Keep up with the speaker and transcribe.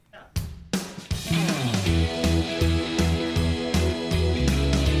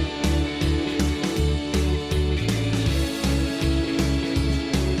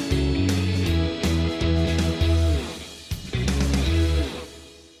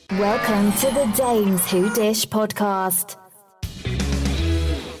Welcome to the Dames Who Dish podcast.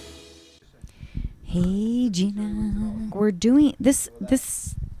 Hey, Gina. We're doing this.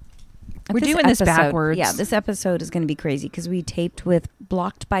 We're doing this backwards. Yeah, this episode is going to be crazy because we taped with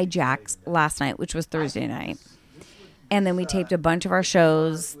Blocked by Jax last night, which was Thursday night. And then we taped a bunch of our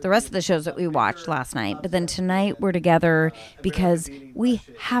shows, the rest of the shows that we watched last night. But then tonight we're together because we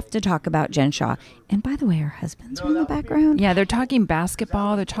have to talk about Jen Shah. And by the way, her husbands are in the background. Yeah, they're talking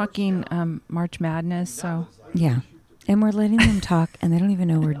basketball. They're talking March Madness. So yeah. And we're letting them talk, and they don't even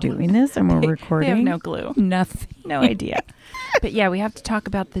know we're doing this, and we're recording. They have no clue. Nothing. No idea. But yeah, we have to talk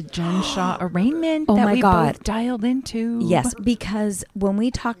about the Jen Shah arraignment Oh that my we God. both dialed into. Yes, because when we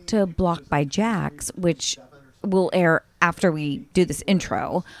talked to Blocked by Jax, which will air after we do this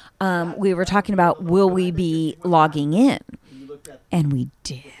intro, we were talking about will we be logging in? And we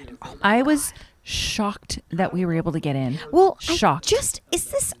did. Oh I was shocked that we were able to get in. well, shocked. Is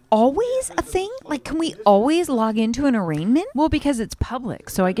this always a thing? Like, can we always log into an arraignment? Well, because it's public,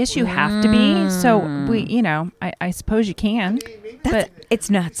 so I guess you have to be. So we, I suppose you can. But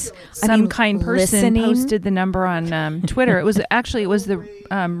It's nuts. some kind person listening- posted the number on Twitter. It was the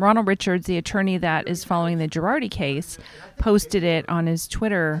Ronald Richards, the attorney that is following the Girardi case, posted it on his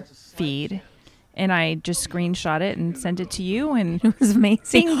Twitter feed. And I just screenshot it and sent it to you. And It was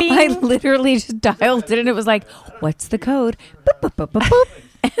amazing. Bing, bing. I literally just dialed it, and it was like, what's the code? Boop, boop, boop, boop,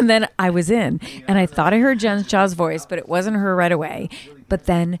 boop. And then I was in, and I thought I heard Jen Shah's voice, but it wasn't her right away. But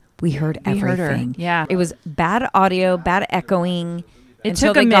then we heard We heard her. everything. Yeah. It was bad audio, bad echoing. It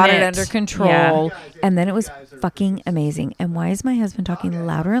until took a they got it minute. under control. Yeah. And then it was fucking amazing. And why is my husband talking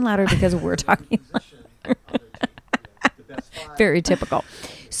louder and louder? Because we're talking louder. Very typical.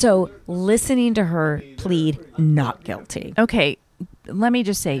 So listening to her plead not guilty. okay, let me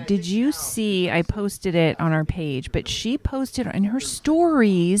just say, did you see, I posted it on our page, but she posted in her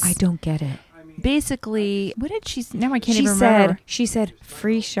stories. I don't get it. Basically, what did she, now I can't She even remember. said,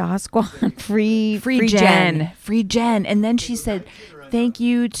 free Shaw Squad, free Jen. Free Jen. And then she said, thank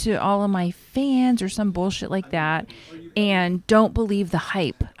you to all of my fans or some bullshit like that. And don't believe the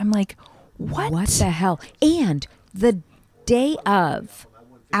hype. I'm like, what? What the hell? And the day of,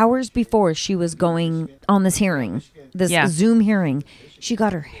 hours before she was going on this hearing, this Yeah. Zoom hearing, she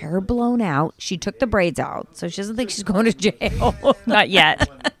got her hair blown out. She took the braids out, so she doesn't think she's going to jail. Not yet.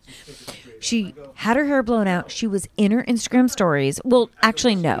 She had her hair blown out. She was in her Instagram stories. Well,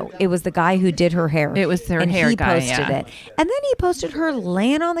 actually, no. It was the guy who did her hair. It was her and hair he guy, posted yeah. it. And then he posted her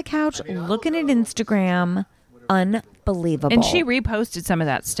laying on the couch, looking at Instagram. Unbelievable. And she reposted some of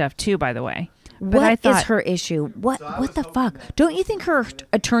that stuff too, by the way. But What I is thought, her issue? What the fuck? Don't you think her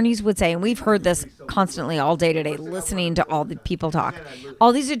attorneys would say, and we've heard this constantly all day today, listening to all the people talk.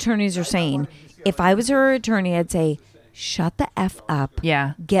 All these attorneys are saying, if I was her attorney, I'd say, shut the F up.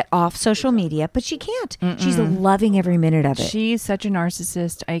 Yeah. Get off social media. But she can't. She's loving every minute of it. she's such a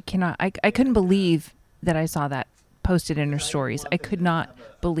narcissist. I couldn't believe that I saw that posted in her stories. I could not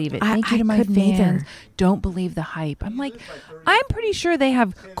believe it. Thank you to my couldn't fans. either. Don't believe the hype. I'm like, I'm pretty sure they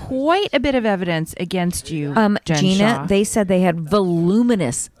have quite a bit of evidence against you, Jen Gina, Shah. they said they had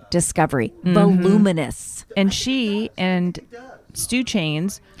voluminous discovery. Voluminous. And she and Stu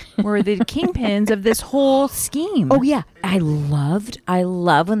Chains were the kingpins of this whole scheme. Oh yeah, I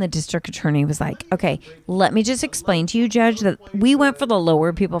love when the district attorney was like, "Okay, let me just explain to you, Judge, that we went for the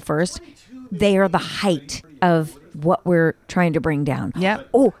lower people first. They are the height of what we're trying to bring down." Yep.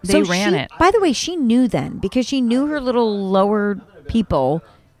 Oh, They so ran she- it. By the way, she knew then because she knew her little lower people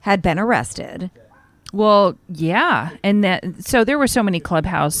had been arrested. Well, yeah. And so there were so many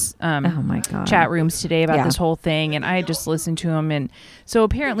Clubhouse Oh my God. chat rooms today about Yeah. this whole thing, and I just listened to them. And so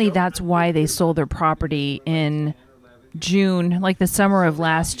apparently that's why they sold their property in June, like the summer of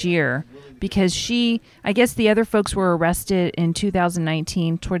last year, because I guess the other folks were arrested in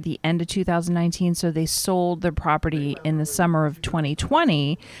 2019, toward the end of 2019, so they sold their property in the summer of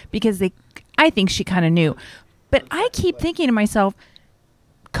 2020 because I think she kind of knew. But I keep thinking to myself,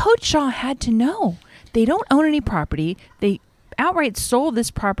 Coach Shah had to know. They don't own any property. They outright sold this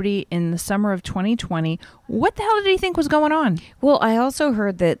property in the summer of 2020. What the hell did he think was going on? Well, I also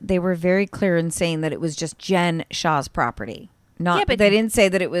heard that they were very clear in saying that it was just Jen Shah's property. Yeah, but- they didn't say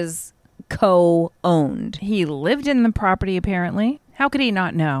that it was co-owned. He lived in the property, apparently. How could he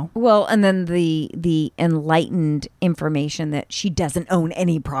not know? Well, and then the enlightened information that she doesn't own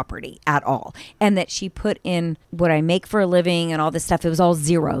any property at all, and that she put in what I make for a living and all this stuff. It was all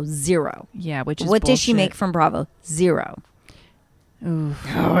zero. Yeah, which is What does she bullshit. make from Bravo? Zero. Oof.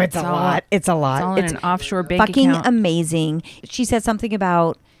 Oh, it's a lot. It's a lot. It's all in an offshore bank fucking account. amazing. She said something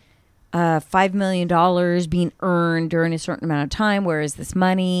about $5 million being earned during a certain amount of time. Where is this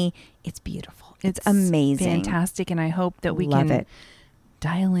money? It's beautiful. It's amazing. Fantastic. And I hope that we Love can it.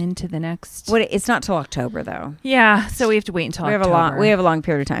 dial into the next. It's not till October though. Yeah. So we have to wait until October. We have a long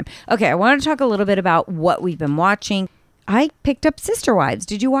period of time. Okay. I want to talk a little bit about what we've been watching. I picked up Sister Wives.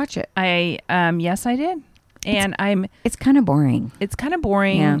 Did you watch it? Yes, I did. And it's kind of boring. It's kind of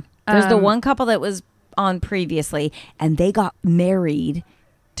boring. Yeah. There's the one couple that was on previously, and they got married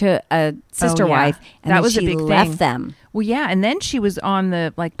to a sister wife, and that was a big left thing. them. Well, yeah, and then she was on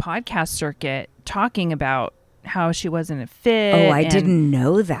the podcast circuit talking about how she wasn't a fit. Oh, I didn't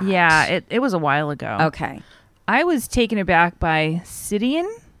know that. Yeah, it was a while ago. Okay. I was taken aback by Sidian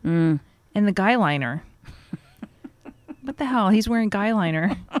and the guy liner. What the hell? He's wearing guy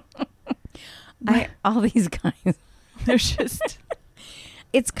liner. All these guys. They're just...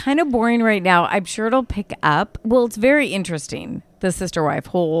 It's kind of boring right now. I'm sure it'll pick up. Well, it's very interesting, the sister wife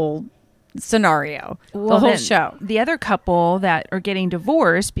whole scenario, the whole show. The other couple that are getting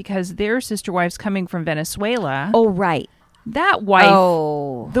divorced because their sister wife's coming from Venezuela. Oh, right. That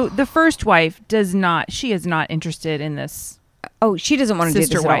wife, the first wife is not interested in this. Oh, she doesn't want to do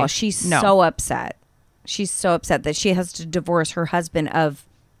this at all. She's so upset. She's so upset that she has to divorce her husband of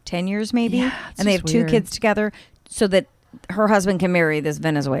 10 years maybe. Yeah, and they have two kids together so that her husband can marry this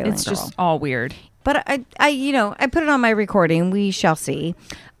Venezuelan girl. It's just all weird. But I put it on my recording. We shall see.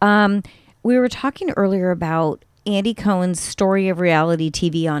 We were talking earlier about Andy Cohen's Story of Reality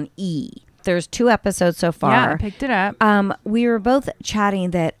TV on E! There's 2 episodes so far. Yeah, I picked it up. We were both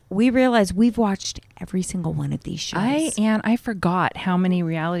chatting that we realized we've watched every single one of these shows. I forgot how many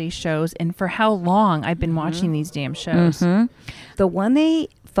reality shows and for how long I've been watching these damn shows. The one they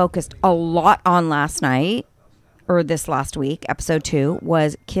focused a lot on last night, or this last week, episode 2,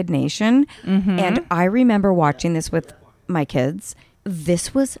 was Kid Nation. And I remember watching this with my kids.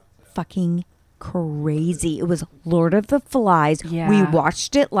 This was fucking crazy. It was Lord of the Flies. Yeah. We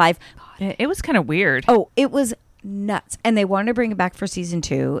watched it live. It was kind of weird. Oh, it was nuts. And they wanted to bring it back for season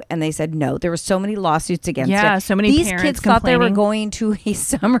 2, and they said no. There were so many lawsuits against it. Yeah, so many These parents kids thought they were complaining. going to a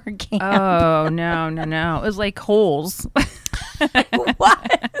summer camp. Oh, no. It was like Holes. It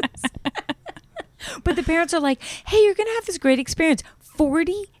was. But the parents are like, hey, you're going to have this great experience.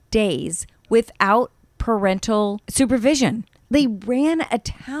 40 days without parental supervision. They ran a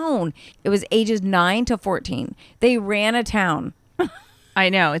town. It was ages 9 to 14. They ran a town. I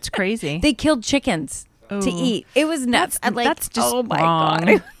know. It's crazy. They killed chickens to eat. It was nuts. That's just oh my wrong.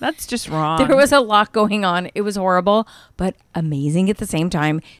 God. That's just wrong. There was a lot going on. It was horrible, but amazing at the same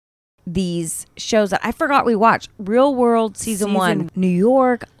time. These shows that I forgot we watched. Real World season 1. New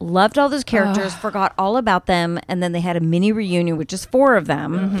York. Loved all those characters. Forgot all about them. And then they had a mini reunion with just 4 of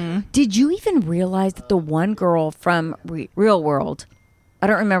them. Did you even realize that the one girl from Real World, I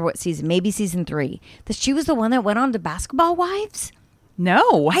don't remember what season, maybe season 3, that she was the one that went on to Basketball Wives?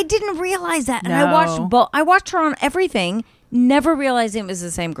 No. I didn't realize that. And No. I watched her on everything. Never realizing it was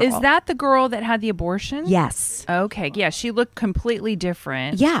the same girl. Is that the girl that had the abortion? Yes. Okay. Yeah. She looked completely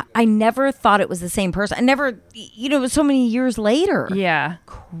different. Yeah. I never thought it was the same person. I never, it was so many years later. Yeah.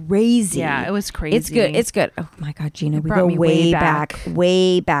 Crazy. Yeah. It was crazy. It's good. Oh my God, Gina. We brought go me way back.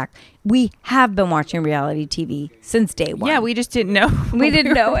 Way back. We have been watching reality TV since day one. Yeah. We just didn't know. We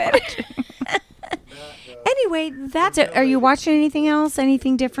didn't know it. Anyway, that's it. Are you watching anything else?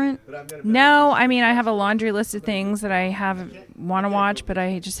 Anything different? No, I mean, I have a laundry list of things that I want to watch, but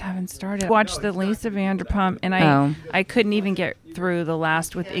I just haven't started. I watched the Lisa Vanderpump, and I couldn't even get through the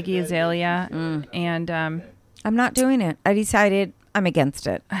last with Iggy Azalea, and I'm not doing it. I decided I'm against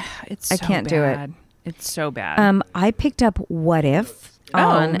it. it's so I can't do it. It's so bad. I picked up What If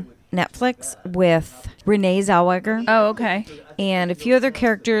on Netflix with Renee Zellweger. Oh, okay. And a few other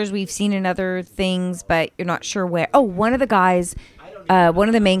characters we've seen in other things, but you're not sure where. Oh, one of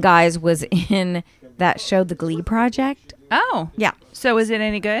the main guys was in that show, The Glee Project. Oh. Yeah. So is it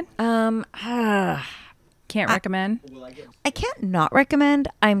any good? Can't recommend? I can't not recommend.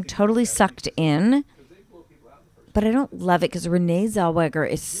 I'm totally sucked in, but I don't love it because Renee Zellweger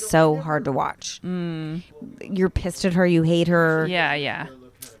is so hard to watch. You're pissed at her. You hate her. Yeah.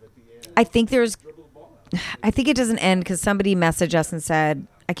 I think it doesn't end because somebody messaged us and said,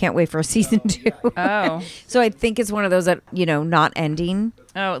 I can't wait for a season 2. Oh. So I think it's one of those that, not ending.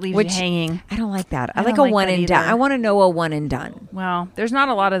 Oh, it leaves you hanging. I don't like that. I I like don't a like one that and done. either. I want to know a one and done. Well, there's not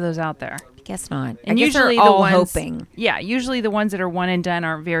a lot of those out there. I guess not. And I guess usually they're the all ones, hoping. Yeah, usually the ones that are one and done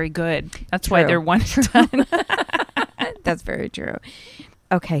aren't very good. That's why True. they're one and done. That's very true.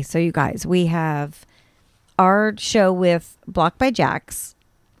 Okay, so you guys, we have our show with Blocked by Jax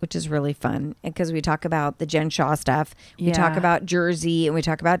which is really fun because we talk about the Jen Shaw stuff. We Yeah. talk about Jersey and we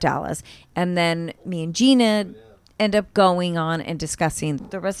talk about Dallas. And then me and Gina end up going on and discussing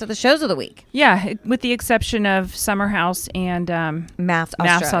the rest of the shows of the week. Yeah, with the exception of Summer House and Maths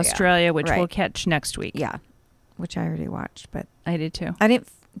Maths Australia, which Right. we'll catch next week. Yeah, which I already watched, but I did too. I didn't.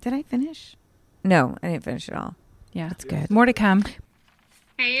 Did I finish? No, I didn't finish it all. Yeah, That's good. More to come.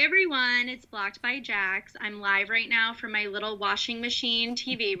 Hey everyone, it's Blocked by Jax. I'm live right now from my little washing machine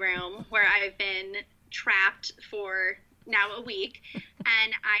TV room where I've been trapped for now a week.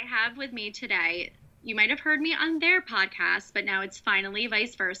 And I have with me today, you might have heard me on their podcast, but now it's finally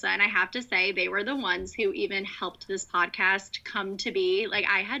vice versa. And I have to say, they were the ones who even helped this podcast come to be. Like,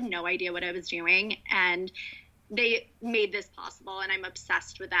 I had no idea what I was doing, and they made this possible, and I'm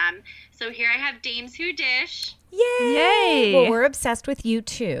obsessed with them. So here I have Dames Who Dish. Yay! Well, we're obsessed with you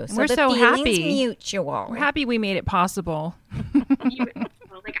too. So We're the so feeling's happy. mutual. We're happy we made it possible.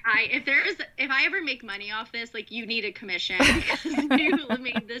 If I ever make money off this, like, you need a commission because you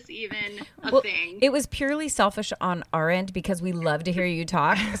made this even a thing. It was purely selfish on our end because we love to hear you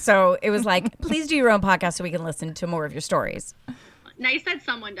talk. So it was like, please do your own podcast so we can listen to more of your stories. Nice that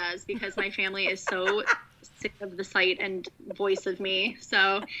someone does, because my family is so sick of the sight and voice of me.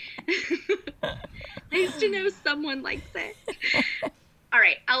 So nice to know someone likes it. All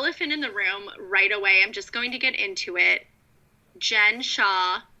right, elephant in the room right away. I'm just going to get into it. Jen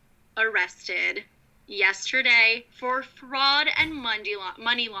Shaw arrested yesterday for fraud and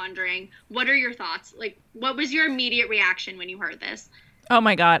money laundering. What are your thoughts? Like, what was your immediate reaction when you heard this? Oh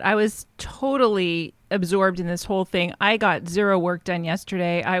my God, I was totally absorbed in this whole thing. I got zero work done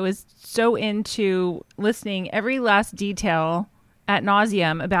yesterday. I was so into listening every last detail ad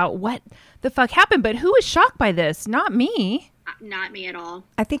nauseum about what the fuck happened. But who was shocked by this? Not me. Not me at all.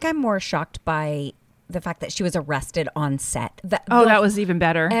 I think I'm more shocked by the fact that she was arrested on set. That was even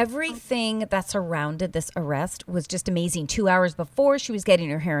better. Everything that surrounded this arrest was just amazing. 2 hours before, she was getting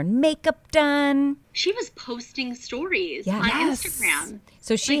her hair and makeup done. She was posting stories on Yes. Instagram.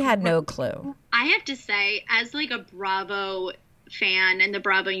 So she had no clue. I have to say, as like a Bravo fan in the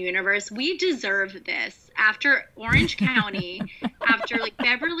Bravo universe, we deserve this. After Orange County, after like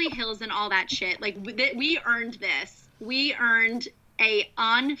Beverly Hills and all that shit, like we earned this. We earned a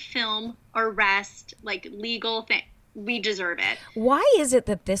on-film arrest, like legal thing. We deserve it. Why is it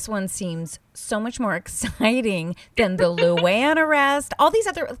that this one seems so much more exciting than the Luann arrest? All these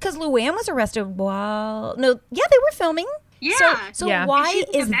other, because Luann was arrested they were filming. Yeah. So Yeah. why And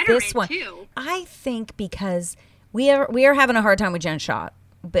she's is a veteran, this one? too. I think because we are having a hard time with Jen Shaw.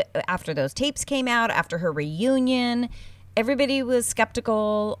 But after those tapes came out, after her reunion, everybody was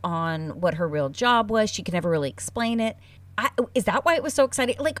skeptical on what her real job was. She could never really explain it. Is that why it was so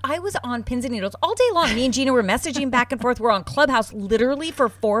exciting? Like, I was on pins and needles all day long. Me and Gina were messaging back and forth. We're on Clubhouse literally for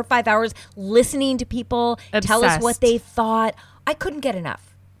 4 or 5 hours listening to people tell us what Obsessed. they thought. I couldn't get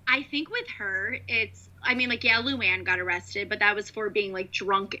enough. I think with her, Luann got arrested, but that was for being like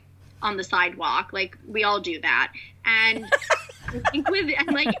drunk on the sidewalk. Like, we all do that. And I think with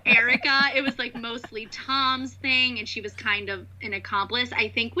Erica, it was like mostly Tom's thing, and she was kind of an accomplice. I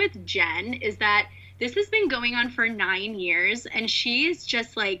think with Jen is that this has been going on for 9 years, and she is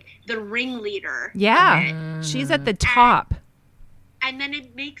just like the ringleader. Yeah. She's at the top. And then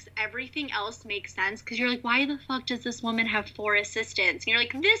it makes everything else make sense, because you're like, why the fuck does this woman have 4 assistants? And you're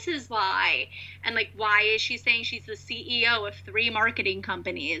like, this is why. And like, why is she saying she's the CEO of 3 marketing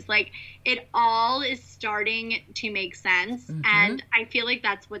companies? Like, it all is starting to make sense. Mm-hmm. And I feel like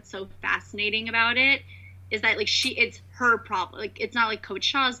that's what's so fascinating about it, is that like it's her problem. Like, it's not like Coach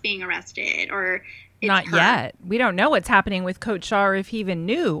Shaw's being arrested, or it's Not her. yet. We don't know what's happening with Coach Shaw or if he even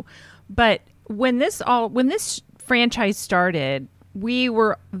knew. But when this franchise started, we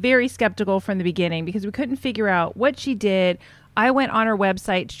were very skeptical from the beginning because we couldn't figure out what she did. I went on her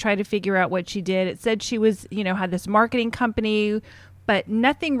website to try to figure out what she did. It said she was, had this marketing company, but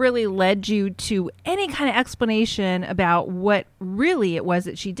nothing really led you to any kind of explanation about what really it was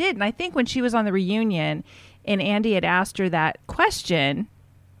that she did. And I think when she was on the reunion and Andy had asked her that question,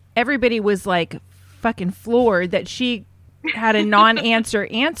 everybody was like fucking floored that she had a non-answer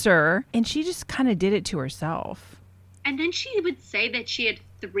answer, and she just kind of did it to herself. And then she would say that she had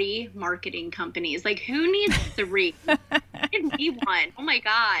 3 marketing companies. Like, who needs 3? Give me one. Oh my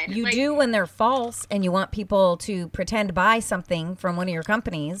God. You Like, do when they're false and you want people to pretend to buy something from one of your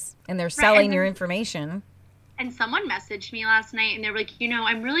companies and they're selling and your then- information. And someone messaged me last night, and they were like,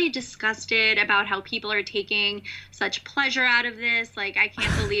 I'm really disgusted about how people are taking such pleasure out of this. Like, I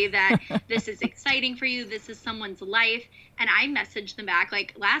can't believe that this is exciting for you. This is someone's life. And I messaged them back,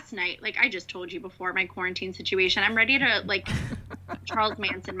 like, last night, like I just told you before, my quarantine situation, I'm ready to, like, Charles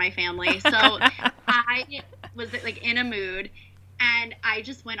Manson, my family. So I was like in a mood, and I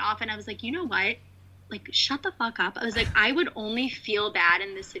just went off and I was like, you know what? Like, shut the fuck up. I was like, I would only feel bad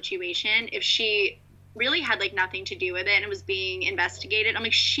in this situation if she really had like nothing to do with it and it was being investigated. I'm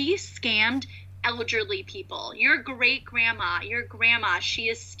like, she scammed elderly people. Your great grandma, she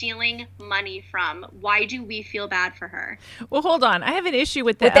is stealing money from. Why do we feel bad for her? Well, hold on. I have an issue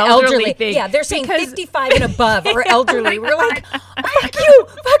with the elderly thing. Yeah, they're saying 55 and above or elderly. We're like, fuck you,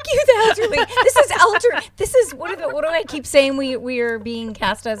 the elderly. This is what do I keep saying? We are being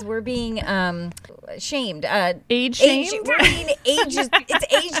cast as we're being shamed. Age shamed. We're being ages. It's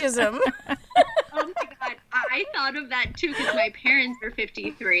ageism. Oh my God. I thought of that too because my parents are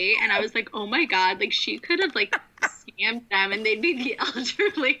 53 and I was like, oh my God, like she could have like scammed them and they'd be the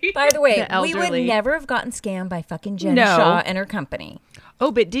elderly. By the way, we would never have gotten scammed by fucking Jen Shaw and her company.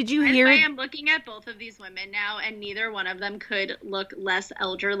 Oh, but did you hear? I am looking at both of these women now, and neither one of them could look less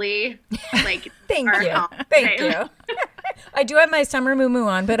elderly. Like, Thank you. I do have my summer moo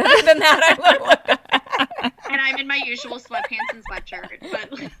on, but other than that, I look like. And I'm in my usual sweatpants and sweatshirt.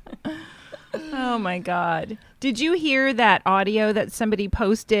 But oh my God! Did you hear that audio that somebody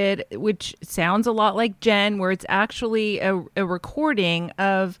posted, which sounds a lot like Jen, where it's actually a recording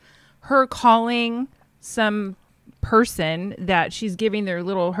of her calling some person that she's giving her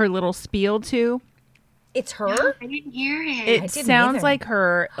little spiel to? It's her? I didn't hear it. It sounds like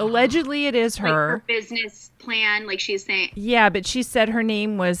her. Allegedly, it is her. Like her business plan, like she's saying. Yeah, but she said her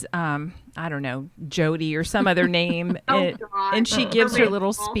name was, I don't know, Jody or some other name. God. And she gives her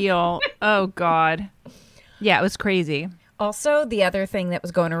little spiel. Oh, God. Yeah, it was crazy. Also, the other thing that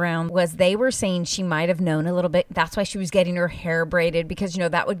was going around was they were saying she might have known a little bit. That's why she was getting her hair braided because,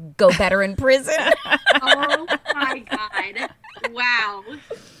 that would go better in prison. Oh, my God. Wow.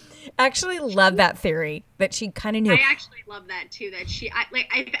 Actually love that theory that she kind of knew. I actually love that too. That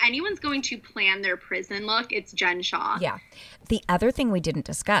if anyone's going to plan their prison look, it's Jen Shaw. Yeah. The other thing we didn't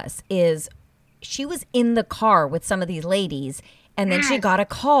discuss is she was in the car with some of these ladies, and then she got a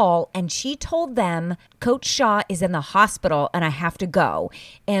call, and she told them Coach Shaw is in the hospital, and I have to go.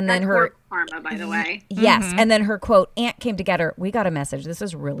 And then her karma, by the way. Yes, and then her quote, aunt came to get her. We got a message. This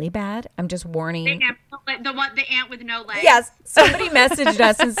is really bad. I'm just warning. The aunt with no legs. Yes, somebody messaged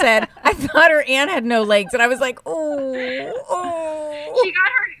us and said, I thought her aunt had no legs, and I was like, oh. She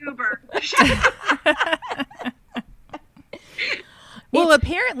got her Uber. Well,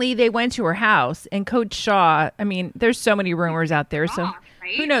 apparently they went to her house, and Coach Shaw, I mean, there's so many rumors out there, so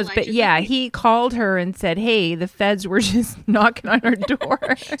right? who knows? Allegedly. But yeah, he called her and said, hey, the feds were just knocking on her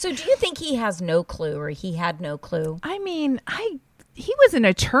door. So do you think he has no clue, or he had no clue? I mean, he was an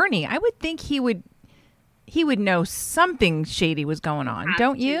attorney. I would think he would know something shady was going on,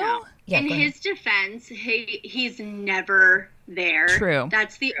 don't you? Yeah, in his defense, he's never there. True.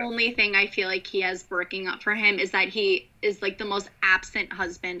 That's the only thing I feel like he has working up for him is that he is like the most absent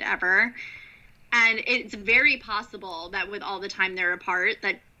husband ever. And it's very possible that with all the time they're apart,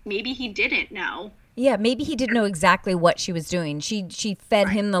 that maybe he didn't know. Yeah, maybe he didn't know exactly what she was doing. She fed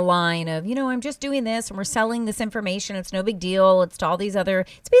him the line of, I'm just doing this and we're selling this information. It's no big deal. It's to all these other,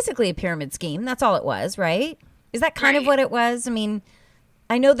 it's basically a pyramid scheme. That's all it was, right? Is that kind of what it was? I mean,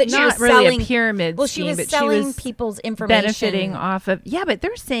 I know that she was really selling a pyramid scheme, she was but selling she was people's information, benefiting off of. Yeah, but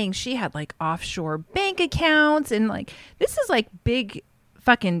they're saying she had like offshore bank accounts, and like this is like big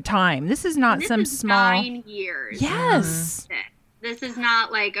fucking time. This is not some small 9 years. Yes, this is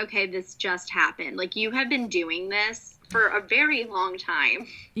not like this just happened. Like you have been doing this for a very long time.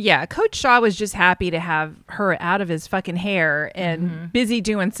 Yeah, Coach Shaw was just happy to have her out of his fucking hair and busy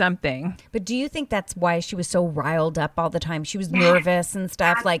doing something. But do you think that's why she was so riled up all the time? She was nervous and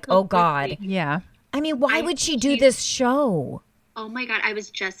stuff. Absolutely. Like, oh God. Yeah. I mean, why would she do this show? Oh my God, I was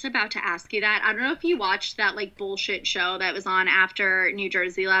just about to ask you that. I don't know if you watched that like bullshit show that was on after New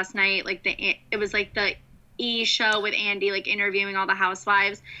Jersey last night. Like it was like the E show with Andy, like interviewing all the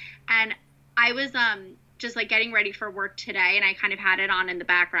housewives. And I was just like getting ready for work today, and I kind of had it on in the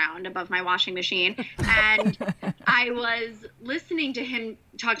background above my washing machine, and I was listening to him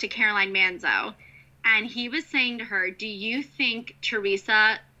talk to Caroline Manzo, and he was saying to her, do you think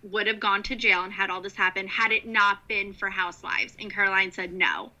Teresa would have gone to jail and had all this happen had it not been for Housewives? And Caroline said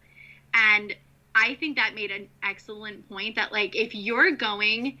no. And I think that made an excellent point that like if you're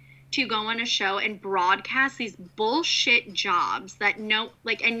going to go on a show and broadcast these bullshit jobs that and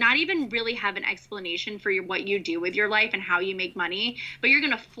not even really have an explanation for what you do with your life and how you make money, but you're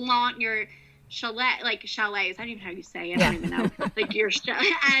going to flaunt your chalets, I don't even know how you say it, I don't even know, like your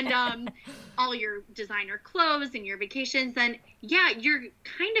and all your designer clothes and your vacations, then yeah, you're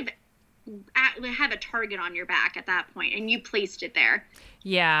kind of have a target on your back at that point, and you placed it there.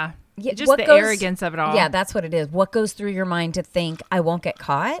 Yeah. Yeah, Just what the goes- arrogance of it all. Yeah, that's what it is. What goes through your mind to think I won't get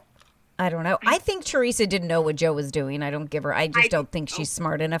caught? I don't know. I think Teresa didn't know what Joe was doing. I don't think she's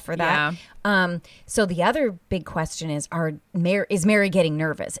smart enough for that. So the other big question is: is Mary getting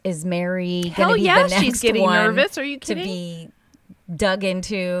nervous? Is Mary going Hell to be yeah, the next she's getting one nervous. Are you to kidding? be dug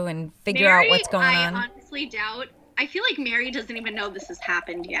into and figure out what's going on? I honestly doubt. I feel like Mary doesn't even know this has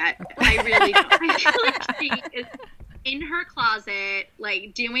happened yet. I really don't. I feel like she is in her closet,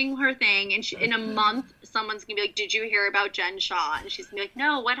 like doing her thing, and in a month, someone's gonna be like, "Did you hear about Jen Shaw?" And she's gonna be like,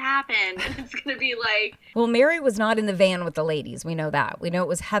 "No, what happened?" And it's gonna be like, Well, Mary was not in the van with the ladies. We know that. We know it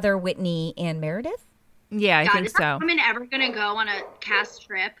was Heather, Whitney, and Meredith. Yeah, I God, think is that so. woman ever gonna go on a cast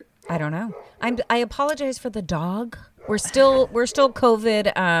trip? I don't know. I apologize for the dog. We're still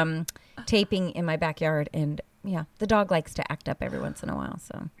COVID taping in my backyard, and yeah, the dog likes to act up every once in a while.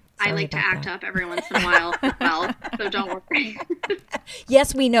 So I sorry like to about act that. up every once in a while as well, so don't worry.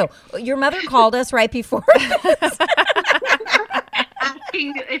 Yes, we know. Your mother called us right before.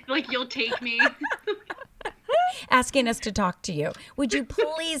 Asking if like you'll take me. asking us to talk to you. Would you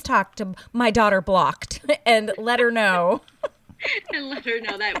please talk to my daughter Blocked and let her know? And let her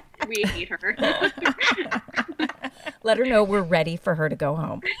know that we hate her. Let her know we're ready for her to go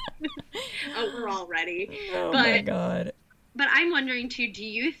home. Oh, we're all ready. Oh my God. But I'm wondering too, do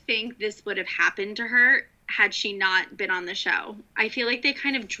you think this would have happened to her had she not been on the show? I feel like they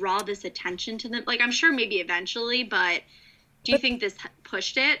kind of draw this attention to them. Like, I'm sure maybe eventually, but do you think this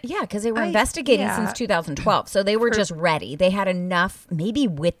pushed it? Yeah, because they were investigating since 2012. So they were just ready. They had enough, maybe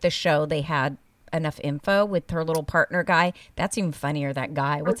with the show, they had enough info with her little partner guy. That's even funnier, that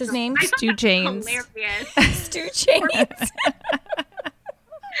guy. What's his name? I thought Stu that was James. Hilarious. Stu James.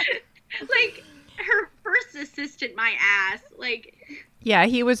 Like, her first assistant, my ass. Like, Yeah,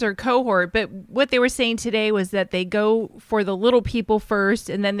 he was her cohort. But what they were saying today was that they go for the little people first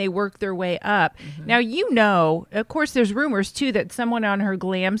and then they work their way up. Now, you know, of course, there's rumors too that someone on her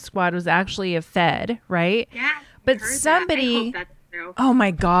glam squad was actually a Fed, right? yeah. But I heard that. I somebody, hope that's true. oh my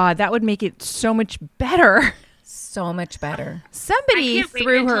God, that would make it so much better. So much better. Somebody I can't wait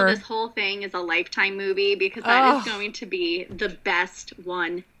threw until her. this whole thing is a Lifetime movie because that is going to be the best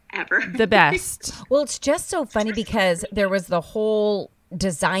one ever. The best. Well, it's just so funny because there was the whole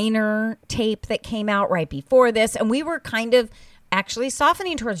designer tape that came out right before this, and we were kind of actually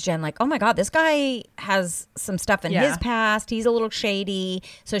softening towards Jen, like, oh my God, this guy has some stuff in his past. He's a little shady.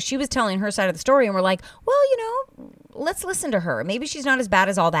 So she was telling her side of the story, and we're like, well, you know, let's listen to her. Maybe she's not as bad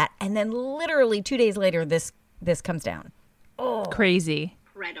as all that. And then literally 2 days later, this comes down. Crazy.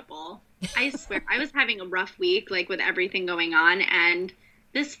 Incredible. I swear, I was having a rough week, like with everything going on, and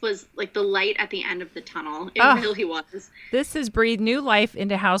this was like the light at the end of the tunnel. It really was. This has breathed new life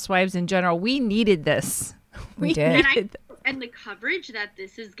into housewives in general. We needed this. We did. And the coverage that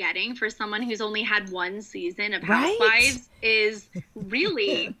this is getting for someone who's only had one season of Right? Housewives is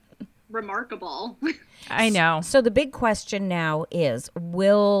really remarkable. I know. So the big question now is,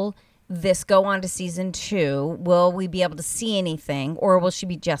 will this go on to season 2? Will we be able to see anything, or will she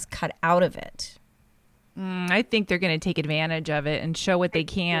be just cut out of it? I think they're going to take advantage of it and show what they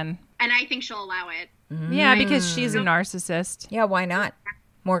can. And I think she'll allow it. Yeah, because she's a narcissist. Yeah, why not?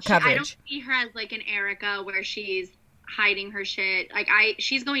 More I don't coverage. see her as like an Erica where she's hiding her shit. Like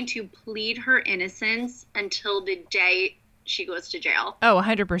she's going to plead her innocence until the day she goes to jail. Oh,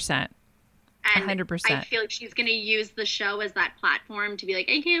 100%. And 100%. I feel like she's going to use the show as that platform to be like,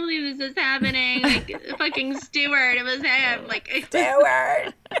 I can't believe this is happening. Like, fucking Stewart, it was him. Like,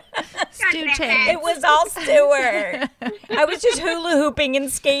 Stewart. Stu damn James. It was all Stewart. I was just hula hooping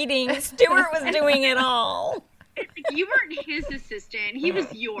and skating. Stewart was doing it all. Like, you weren't his assistant. He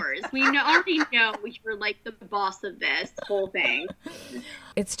was yours. We already know you were like the boss of this whole thing.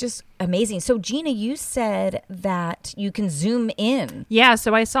 It's just amazing. So, Gina, you said that you can zoom in. Yeah,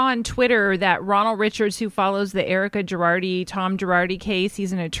 so I saw on Twitter that Ronald Richards, who follows the Erica Girardi, Tom Girardi case,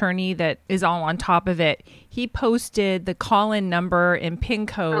 he's an attorney that is all on top of it. He posted the call-in number and PIN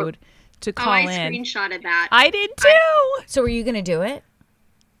code to call I in. screenshotted that. I did too. So, are you going to do it?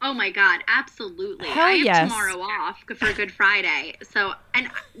 Oh my God, absolutely. Hell I have yes. tomorrow off for Good Friday. So, and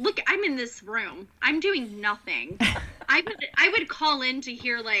look, I'm in this room. I'm doing nothing. I would call in to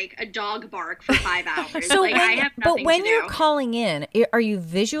hear like a dog bark for 5 hours. So like, I have nothing but when to you're do. calling in, are you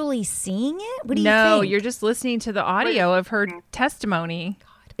visually seeing it? What do you No, think? you're just listening to the audio of her testimony.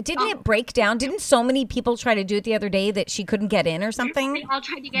 Didn't it break down? Didn't so many people try to do it the other day that she couldn't get in or They something? all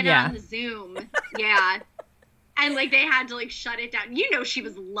tried to get Yeah. it on the Zoom. Yeah. And like they had to like shut it down. You know, she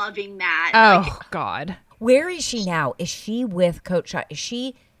was loving that. Oh, God. Where is she now? Is she with Coach Shaw? Is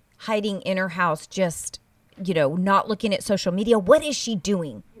she hiding in her house, just, not looking at social media? What is she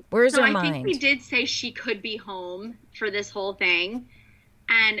doing? Where's her I mind? think we did say she could be home for this whole thing.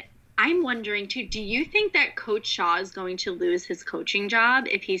 And I'm wondering, too, do you think that Coach Shaw is going to lose his coaching job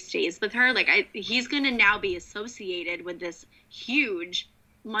if he stays with her? Like, he's going to now be associated with this huge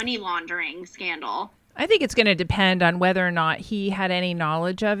money laundering scandal. I think it's going to depend on whether or not he had any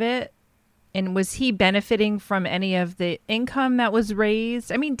knowledge of it. And was he benefiting from any of the income that was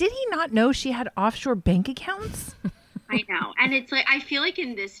raised? I mean, did he not know she had offshore bank accounts? I know. And it's like, I feel like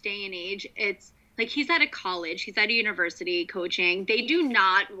in this day and age, it's like he's at a college, he's at a university coaching. They do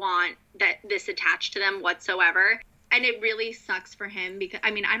not want this attached to them whatsoever. And it really sucks for him because,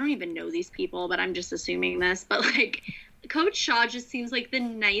 I mean, I don't even know these people, but I'm just assuming this. But like, Coach Shaw just seems like the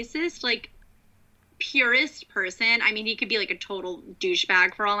nicest, like, purest person. I mean, he could be like a total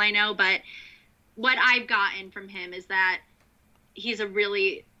douchebag for all I know, but what I've gotten from him is that he's a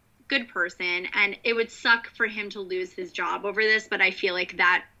really good person, and it would suck for him to lose his job over this, but I feel like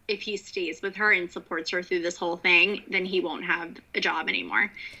that if he stays with her and supports her through this whole thing, then he won't have a job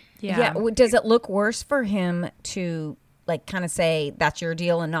anymore. Yeah. Does it look worse for him to like kind of say that's your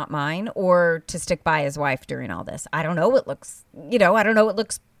deal and not mine, or to stick by his wife during all this? I don't know. It looks, I don't know. It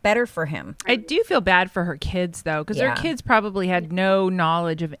looks better for him. I do feel bad for her kids, though, because her kids probably had no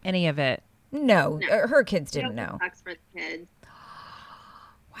knowledge of any of it. No. Her kids didn't know. Sucks for the kids.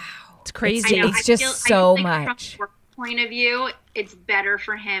 It's crazy. It's just so much. From her point of view, it's better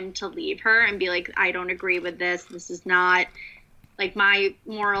for him to leave her and be like, I don't agree with this. This is not like my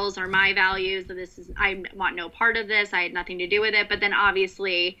morals or my values. I want no part of this. I had nothing to do with it. But then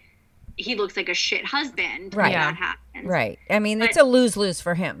obviously he looks like a shit husband when that happens. Right. I mean, it's a lose-lose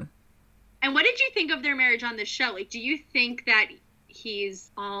for him. And what did you think of their marriage on this show? Like, do you think that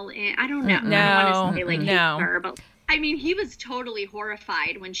he's all in? I don't know. No. I don't want to say like no. Her, but I mean, he was totally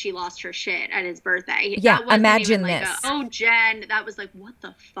horrified when she lost her shit at his birthday. Yeah, imagine like this. Oh, Jen, that was like, what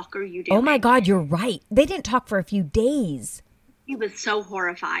the fuck are you doing? Oh my God, you're right. They didn't talk for a few days. He was so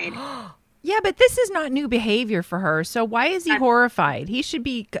horrified. Yeah, but this is not new behavior for her. So why is he horrified? He should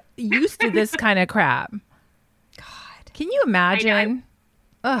be used to this kind of crap. God. Can you imagine?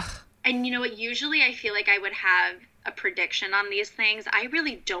 Ugh. And you know what? Usually I feel like I would have a prediction on these things. I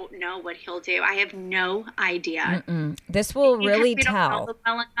really don't know what he'll do. I have no idea. This will really tell. Don't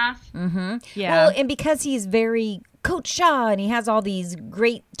know well enough. Mm-hmm. Yeah. Well, and because he's very Coach Shaw and he has all these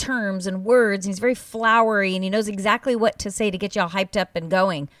great terms and words and he's very flowery and he knows exactly what to say to get you all hyped up and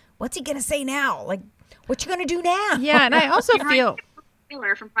going. What's he going to say now? Like, what you going to do now? Yeah, and I also feel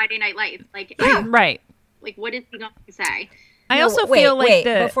Taylor from Friday Night Lights. Like, right. Like, what is he going to say? I also feel like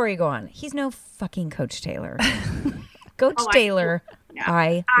before you go on, he's no fucking Coach Taylor. Coach Taylor,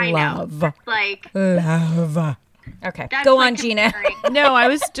 I love. Like, love. Okay, that's go like on, Gina. No, I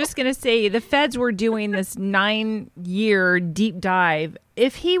was just going to say the feds were doing this 9-year deep dive.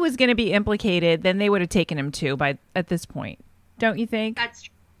 If he was going to be implicated, then they would have taken him too at this point. Don't you think? That's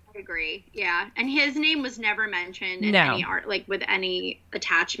true. I agree. Yeah. And his name was never mentioned in any art, like with any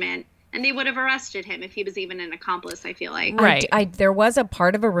attachment. And they would have arrested him if he was even an accomplice, I feel like. Right. There was a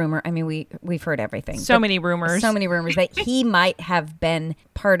part of a rumor. I mean, we've heard everything. So many rumors that he might have been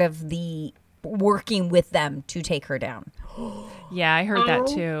part of the working with them to take her down. Yeah, I heard that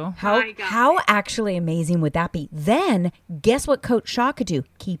too. How actually amazing would that be? Then guess what Coach Shaw could do?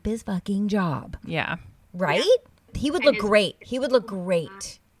 Keep his fucking job. Yeah. Right? He would look great. He would look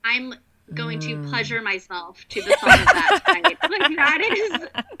great. I'm going to pleasure myself to the song of that tonight. Like, that is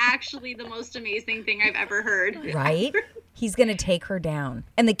actually the most amazing thing I've ever heard. Right? He's going to take her down.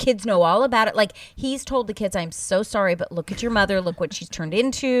 And the kids know all about it. Like, he's told the kids, I'm so sorry, but look at your mother. Look what she's turned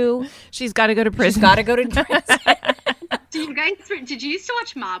into. She's got to go to prison. She's got to go to prison. Did you used to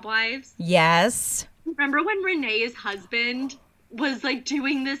watch Mob Wives? Yes. Remember when Renee's husband was, like,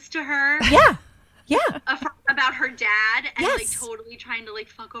 doing this to her? Yeah. Yeah. About her dad and yes. like totally trying to like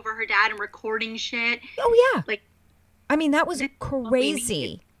fuck over her dad and recording shit. Oh yeah. Like, I mean, that was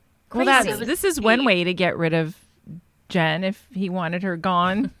crazy. Well, this is one way to get rid of Jen if he wanted her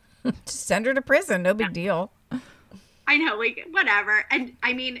gone. Just send her to prison. No big deal. I know, like, whatever. And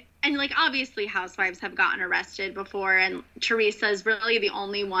I mean, and like, obviously housewives have gotten arrested before. And Teresa is really the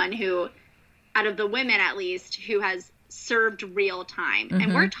only one who, out of the women at least, who has served real time.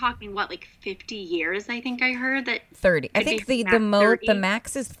 And we're talking like 50 years, I think I heard that 30. I think the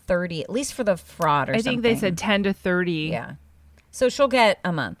max is 30, at least for the fraud or something. I think they said 10 to 30. Yeah. So she'll get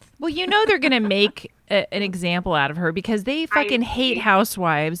a month. Well, they're going to make an example out of her because they fucking hate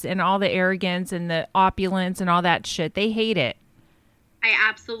housewives and all the arrogance and the opulence and all that shit. They hate it. I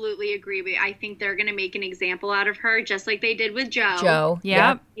absolutely agree with you. I think they're going to make an example out of her just like they did with Joe.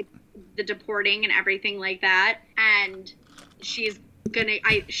 Yep. the deporting and everything like that. And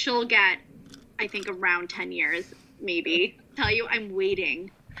she'll get, I think, around 10 years, maybe. Tell you, I'm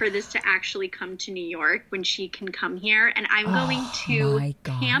waiting for this to actually come to New York when she can come here. And I'm going to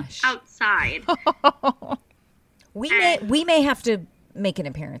camp outside. We may have to make an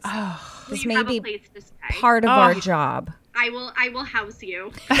appearance. This may be place to stay. part of our job. I will house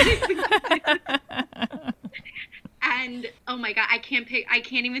you. And oh my God, I can't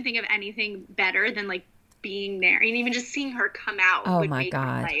even think of anything better than like being there, and even just seeing her come out. Oh would my make God.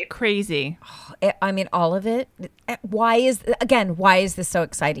 my life. Crazy. I mean, all of it. Why is this so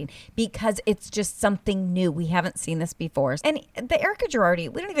exciting? Because it's just something new. We haven't seen this before. And the Erica Girardi,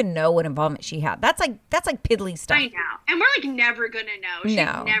 we don't even know what involvement she had. That's like piddly stuff. I know, and we're like never gonna know. She's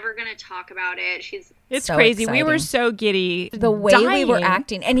never gonna talk about it. It's so crazy. exciting. We were so giddy. The way we were dying.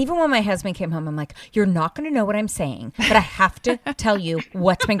 acting. And even when my husband came home, I'm like, you're not going to know what I'm saying, but I have to tell you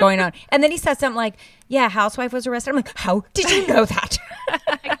what's been going on. And then he said something like, yeah, housewife was arrested. I'm like, how did you know that?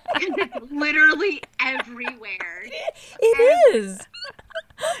 It's literally everywhere. It is.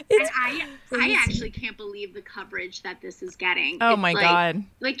 And I actually can't believe the coverage that this is getting. Oh It's my like, God.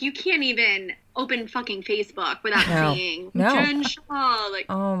 Like you can't even open fucking Facebook without seeing Jen Shaw. Like,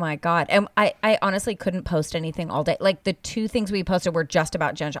 Oh my God. And I honestly couldn't post anything all day. Like the two things we posted were just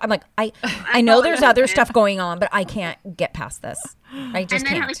about Jen Shaw. I'm like, I know there's other stuff going on, but I can't get past this. I just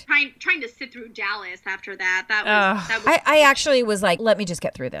and then can't. like trying to sit through Dallas after that. That was I actually was like, let me just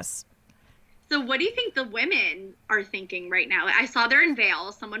get through this. So what do you think the women are thinking right now? I saw they're in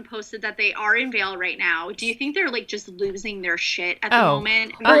Vail. Someone posted that they are in Vail right now. Do you think they're like just losing their shit at the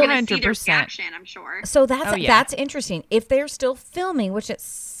moment? And we're going to see their 100%. reaction, I'm sure. So that's yeah. that's interesting. If they're still filming, which it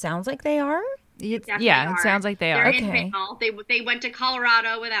sounds like they are. Definitely Yeah, it are. sounds like they They're are. Okay. in Vail. They went to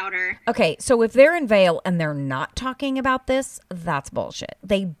Colorado without her. Okay, so if they're in Vail and they're not talking about this, that's bullshit.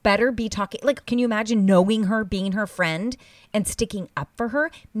 They better be talking. Like, can you imagine knowing her, being her friend, and sticking up for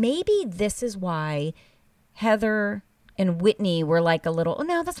her? Maybe this is why Heather and Whitney were like a little, oh,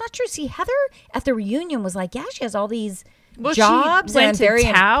 no, that's not true. See, Heather at the reunion was like, yeah, she has all these jobs she went and to very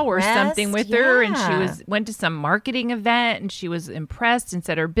Tao or impressed. something with her, and Yeah. she went to some marketing event, and she was impressed and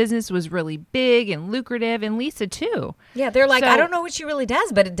said her business was really big and lucrative, and Lisa too. Yeah, they're like, So- I don't know what she really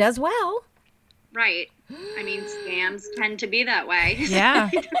does, but it does well. Right. I mean, scams tend to be that way. Yeah,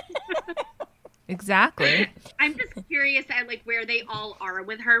 exactly. I'm just curious at like where they all are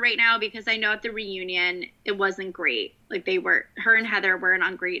with her right now, because I know at the reunion it wasn't great. Like her and Heather weren't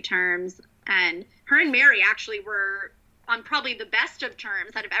on great terms, and her and Mary actually were on probably the best of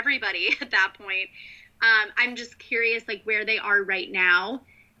terms out of everybody at that point. I'm just curious like where they are right now,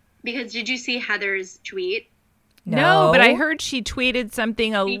 because did you see Heather's tweet? No, but I heard she tweeted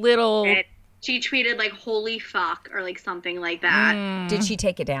something She tweeted like "holy fuck" or like something like that. Did she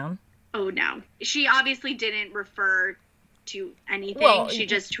take it down? Oh no, she obviously didn't refer to anything. Well, she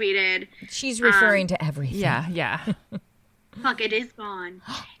just tweeted, She's referring to everything. Yeah. "Fuck, it is gone."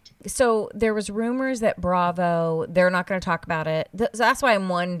 So there was rumors that Bravo, they're not going to talk about it. So that's why I'm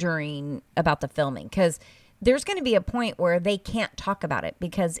wondering about the filming, because there's going to be a point where they can't talk about it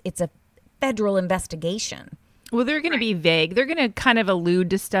because it's a federal investigation. Well, they're going to be vague. They're going to kind of allude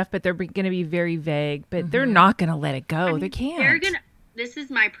to stuff, but they're going to be very vague. But they're not going to let it go. They can't. This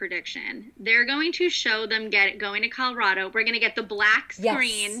is my prediction. They're going to show them going to Colorado. We're going to get the black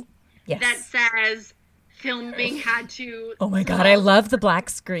screen that says filming had to. Oh my God, I love the black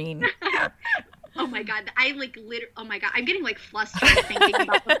screen. Oh my God, oh my God, I'm getting like flustered thinking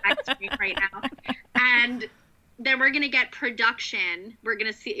about the black screen right now. And then we're going to get production. We're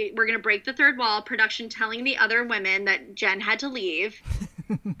going to break the third wall. Production telling the other women that Jen had to leave.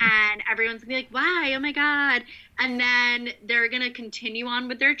 And everyone's going to be like, why? Oh my God. And then they're going to continue on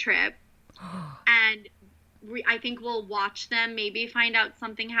with their trip. And I think we'll watch them maybe find out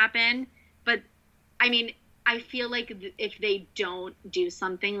something happened. But I mean, I feel like if they don't do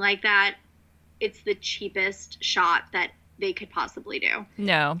something like that, it's the cheapest shot that they could possibly do.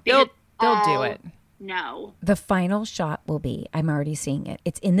 No, they'll do it. No. The final shot will be, I'm already seeing it.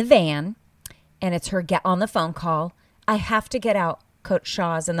 It's in the van, and it's her get on the phone call. I have to get out. Coach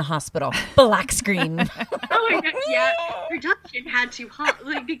Shaw's in the hospital. Black screen. Oh my God, yeah. Production had to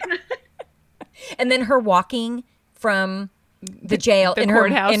because And then her walking from the jail the in her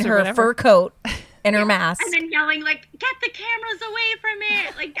courthouse or whatever. fur coat and her mask and then yelling like, "Get the cameras away from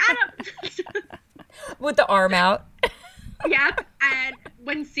it!" Like I don't. with the arm out. Yeah, and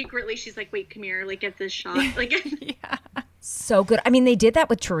when secretly she's like, "Wait, come here, like get this shot." Like, So good. I mean, they did that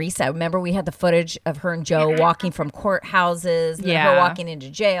with Teresa. Remember, we had the footage of her and Joe walking from courthouses, and her walking into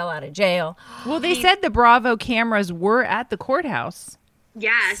jail, out of jail. Well, they said the Bravo cameras were at the courthouse.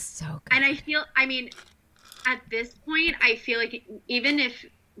 Yes. So good. And I mean, at this point, I feel like even if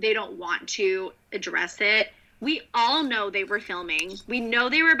they don't want to address it, we all know they were filming. We know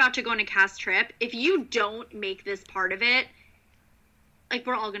they were about to go on a cast trip. If you don't make this part of it, like,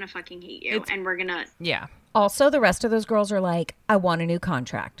 we're all going to fucking hate you. And we're going to... Yeah. Also, the rest of those girls are like, I want a new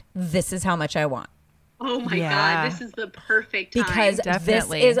contract. This is how much I want. Oh my Yeah. God, this is the perfect time. Because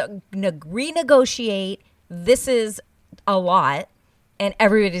Definitely. this is renegotiate. This is a lot. And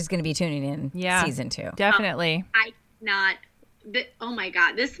everybody's going to be tuning in season 2. Definitely. Oh my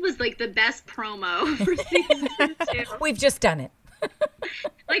God, this was like the best promo for season 2. We've just done it.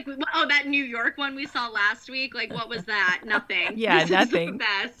 Like, oh, that New York one we saw last week. Like, what was that? Nothing. Yeah, This nothing. is the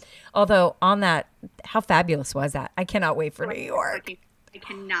best. Although on that, how fabulous was that? I cannot wait for New York. I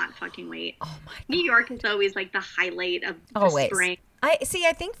cannot fucking wait. Oh my God. New York is always like the highlight of the Always. spring. I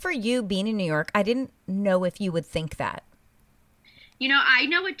think for you being in New York, I didn't know if you would think that. You know, I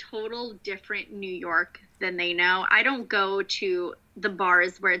know a total different New York than they know. I don't go to the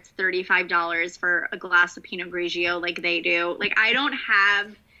bars where it's $35 for a glass of Pinot Grigio like they do. Like, I don't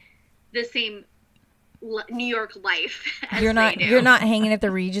have the same New York life as they do. You're not hanging at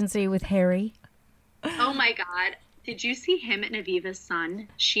the Regency with Harry? Oh my God. Did you see him and Aviva's son?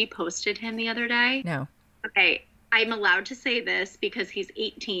 She posted him the other day. No. Okay, I'm allowed to say this because he's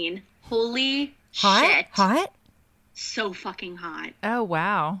 18. Holy Hot? shit. Hot? So fucking hot. Oh,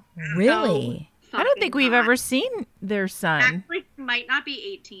 wow. Really? So I don't think fucking we've hot. ever seen their son. Actually, he might not be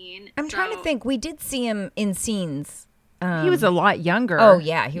 18. I'm trying to so- think. We did see him in scenes. He was a lot younger. Oh,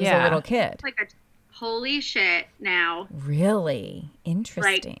 yeah. He was a little kid. Like a holy shit now. Really?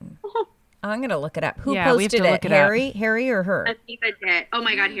 Interesting. I'm going to look it up. Who Yeah, we have posted to it? look it up. Harry or her? Aviva did. Oh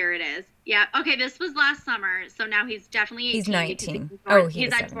my God, here it is. Yeah. Okay, this was last summer, so now he's definitely 18. He's 19. He's Oh, he he's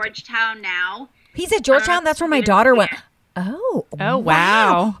was at 17. Georgetown now. He's at Georgetown? That's where my daughter went. Oh. Oh,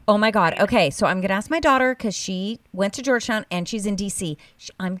 wow. Oh, my God. Okay, so I'm going to ask my daughter because she went to Georgetown and she's in D.C.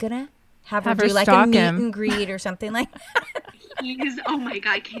 I'm going to have her Have her do like a stalk meet him. and greet or something like that. Oh my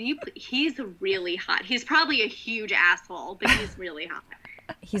God, he's really hot. He's probably a huge asshole, but he's really hot.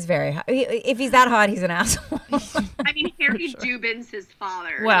 He's very hot. If he's that hot, he's an asshole. I mean, Harry Dubin's his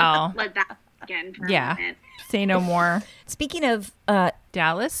father. Well, let that again for a Yeah. minute. Say no more. Speaking of,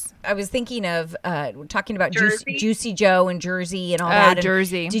 Dallas? I was thinking of talking about Jersey? Juicy Joe and Jersey and all Oh, that. And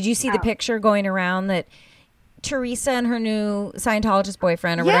Jersey. Did you see the picture going around that Teresa and her new Scientologist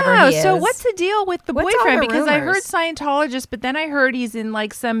boyfriend or whatever he is? So what's the deal with the What's all boyfriend? the Because I heard rumors? Scientologist, but then I heard he's in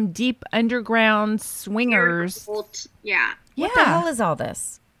like some deep underground swingers. Yeah. What the hell is all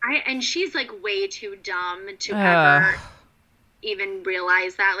this? And she's like way too dumb to ever even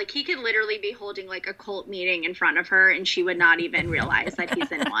realize that. Like, he could literally be holding like a cult meeting in front of her and she would not even realize that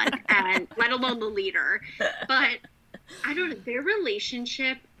he's in one, and let alone the leader. But I don't know, their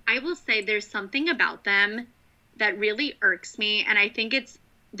relationship, I will say there's something about them that really irks me, and I think it's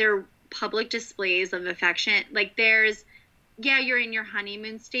their public displays of affection. Like, there's, yeah, you're in your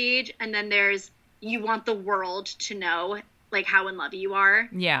honeymoon stage, and then there's, you want the world to know like how in love you are.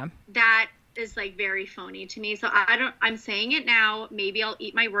 Yeah. That is like very phony to me. So I'm saying it now, maybe I'll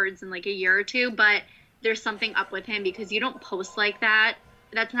eat my words in like a year or two, but there's something up with him because you don't post like that.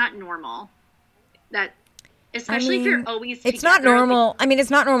 That's not normal. That, especially if you're always together. It's not normal. I mean, it's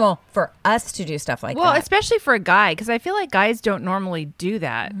not normal for us to do stuff like Well, that. especially for a guy, because I feel like guys don't normally do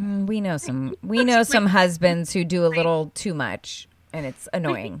that. We know some husbands who do a little too much, and it's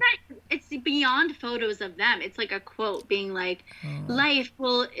annoying. It's beyond photos of them. It's like a quote being like, life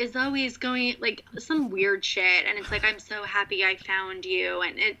is always going, like some weird shit. And it's like, I'm so happy I found you.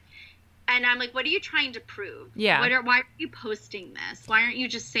 And I'm like, what are you trying to prove? Yeah. Why are you posting this? Why aren't you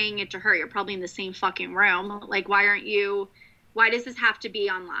just saying it to her? You're probably in the same fucking room. Like, why does this have to be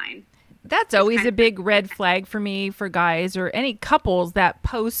online? That's always a big red flag for me for guys or any couples that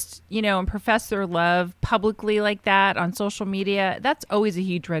post, and profess their love publicly like that on social media. That's always a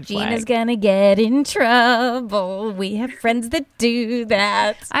huge red flag. Gina's gonna get in trouble. We have friends that do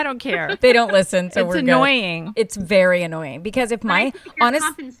that. I don't care. They don't listen, so It's we're good. annoying. It's very annoying because if my You're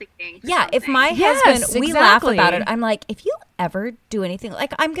compensating for if something. my Yes, husband, we laugh exactly. about it. I'm like, if you ever do anything,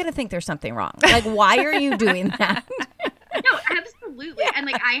 like, I'm gonna think there's something wrong. Like, why are you doing that? No, absolutely. And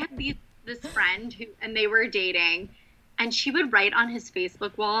like, I had this friend and they were dating, and she would write on his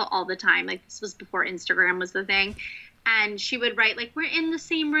Facebook wall all the time. Like, this was before Instagram was the thing. And she would write like, we're in the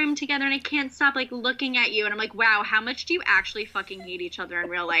same room together and I can't stop like looking at you. And I'm like, wow, how much do you actually fucking hate each other in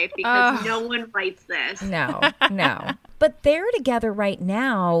real life? Because no one writes this. No. But they're together right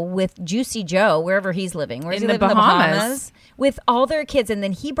now with Juicy Joe, wherever he's living. Where's In he the living? Bahamas. With all their kids. And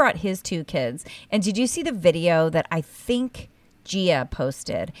then he brought his 2 kids. And did you see the video that I think Gia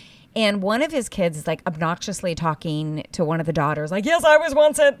posted. And one of his kids is like obnoxiously talking to one of the daughters, like, yes, I was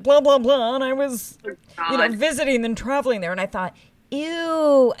once at blah, blah, blah, and I was, visiting and traveling there. And I thought,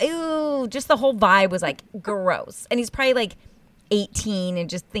 ew, just the whole vibe was like gross. And he's probably like 18 and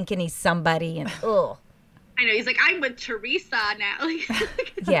just thinking he's somebody and ugh. I know, he's like, I'm with Teresa now.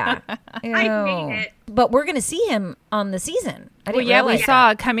 Yeah. I hate it. But we're going to see him on the season. I didn't we realize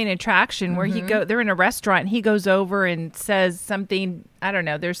saw a coming attraction where they're in a restaurant and he goes over and says something, I don't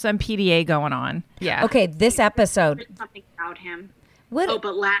know, there's some PDA going on. Yeah. Okay, this episode. There's something about him. What? Oh,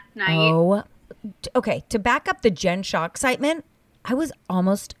 but last night. Oh, okay. To back up the Jen Shaw excitement, I was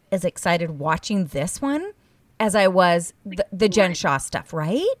almost as excited watching this one as I was the Jen Shaw stuff,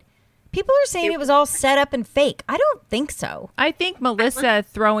 right? People are saying it was all set up and fake. I don't think so. I think Melissa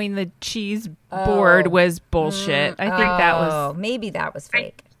throwing the cheese board was bullshit. I think that was... maybe that was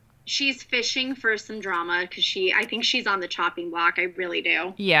fake. She's fishing for some drama because I think she's on the chopping block. I really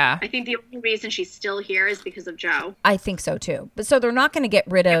do. Yeah. I think the only reason she's still here is because of Joe. I think so too. But so they're not going to get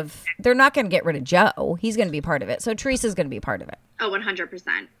rid of Joe. He's going to be part of it. So Teresa's going to be part of it. Oh,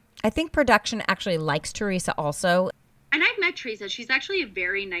 100%. I think production actually likes Teresa also. And I've met Teresa. She's actually a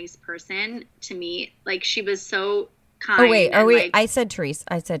very nice person to meet. Like, she was so kind. Oh, wait. Like, I said Teresa.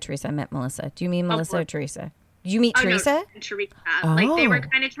 I meant Melissa. Do you mean Melissa or Teresa? Did you meet Teresa? No, Teresa. Like, they were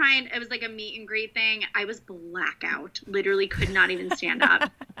kind of trying. It was like a meet and greet thing. I was blackout. Literally could not even stand up.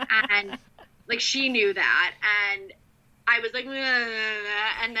 And, like, she knew that. And I was like,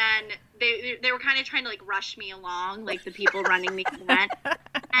 and then they were kind of trying to, like, rush me along, like, the people running the event.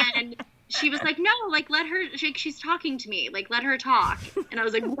 And she was like, no, like, let her, she's talking to me. Like, let her talk. And I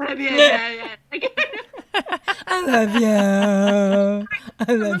was like, I love you.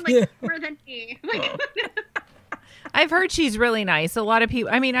 I love you. More than me. I've heard she's really nice. A lot of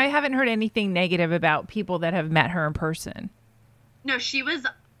people, I mean, I haven't heard anything negative about people that have met her in person. No, she was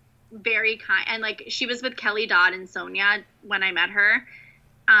very kind. And, like, she was with Kelly Dodd and Sonia when I met her.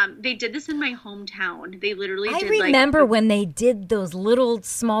 They did this in my hometown. They literally did. I remember when they did those little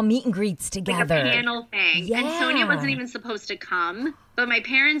small meet and greets together. Like a panel thing. Yeah. And Sonia wasn't even supposed to come. But my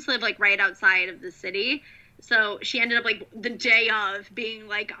parents live, like, right outside of the city. So she ended up, like, the day of being,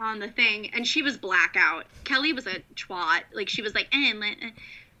 like, on the thing. And she was blackout. Kelly was a twat. Like, she was like,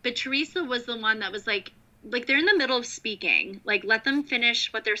 But Teresa was the one that was like, they're in the middle of speaking. Like, let them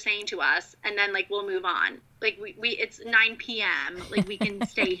finish what they're saying to us. And then, like, we'll move on. Like, we it's 9 p.m. Like, we can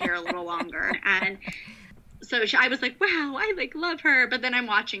stay here a little longer. And so I was like, wow, I, like, love her. But then I'm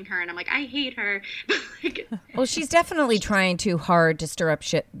watching her and I'm like, I hate her. Well, she's definitely trying too hard to stir up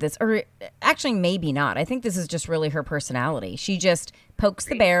shit or actually maybe not. I think this is just really her personality. She just pokes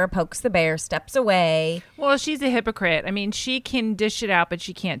the bear, steps away. Well, she's a hypocrite. I mean, she can dish it out, but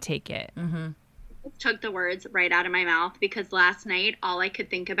she can't take it. Mm-hmm. Took the words right out of my mouth because last night all I could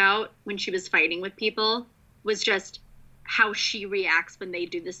think about when she was fighting with people was just how she reacts when they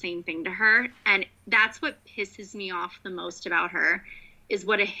do the same thing to her. And that's what pisses me off the most about her is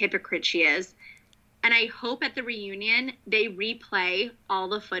what a hypocrite she is. And I hope at the reunion they replay all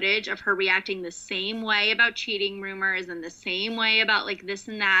the footage of her reacting the same way about cheating rumors and the same way about, like, this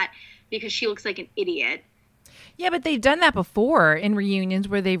and that because she looks like an idiot. Yeah, but they've done that before in reunions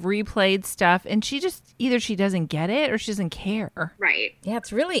where they've replayed stuff and she just either she doesn't get it or she doesn't care. Right. Yeah,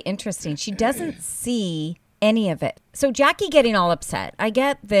 it's really interesting. She doesn't see any of it. So Jackie getting all upset. I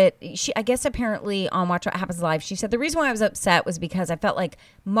get that I guess apparently on Watch What Happens Live, she said the reason why I was upset was because I felt like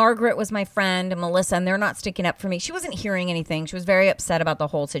Margaret was my friend and Melissa and they're not sticking up for me. She wasn't hearing anything. She was very upset about the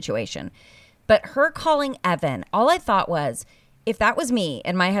whole situation. But her calling Evan, all I thought was, if that was me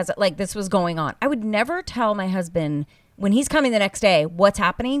and my husband, like this was going on, I would never tell my husband when he's coming the next day what's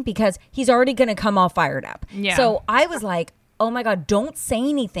happening because he's already going to come all fired up. Yeah. So I was like, oh my God, don't say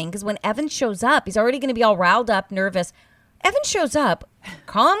anything because when Evan shows up, he's already going to be all riled up, nervous. Evan shows up,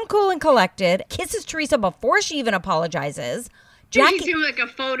 calm, cool, and collected, kisses Teresa before she even apologizes. She's doing like a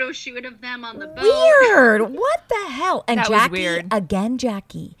photo shoot of them on the boat. Weird. What the hell? And that Jackie, was weird. Again,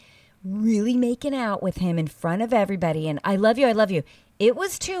 Jackie, really making out with him in front of everybody. And I love you. I love you. It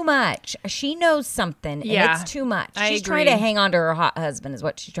was too much. She knows something. Yeah, and it's too much. I She's agree. trying to hang on to her hot husband is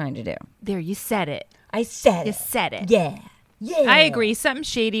what she's trying to do. There, you said it. I said You it. said it. Yeah. Yeah. I agree. Something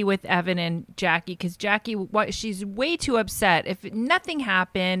shady with Evan and Jackie because Jackie, she's way too upset. If nothing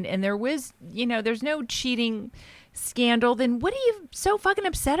happened and there was, there's no cheating scandal, then what are you so fucking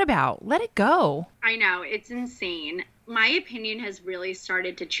upset about? Let it go. I know. It's insane. My opinion has really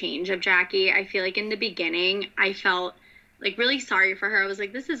started to change of Jackie. I feel like in the beginning, I felt like really sorry for her. I was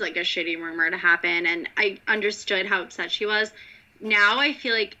like, this is like a shitty rumor to happen. And I understood how upset she was. Now I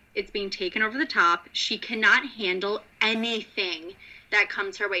feel like It's being taken over the top. She cannot handle anything that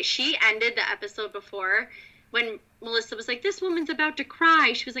comes her way. She ended the episode before when Melissa was like, this woman's about to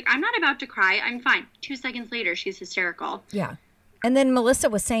cry. She was like, I'm not about to cry. I'm fine. 2 seconds later, she's hysterical. Yeah. And then Melissa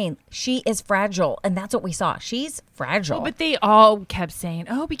was saying she is fragile, and that's what we saw. She's fragile. Well, but they all kept saying,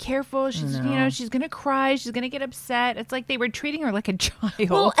 "Oh, be careful. She's, she's gonna cry. She's gonna get upset." It's like they were treating her like a child.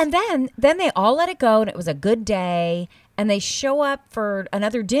 Well, and then they all let it go, and it was a good day. And they show up for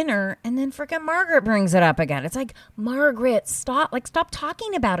another dinner, and then freaking Margaret brings it up again. It's like, Margaret, stop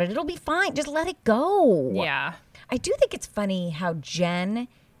talking about it. It'll be fine. Just let it go. Yeah. I do think it's funny how Jen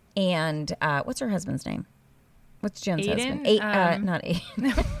and what's her husband's name? What's Jen's Aiden? husband? Not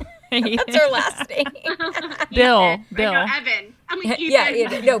Aiden. That's her last name. Bill. No, Evan. I'm like,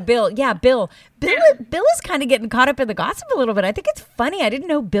 Bill. Yeah, Bill. Bill is kind of getting caught up in the gossip a little bit. I think it's funny. I didn't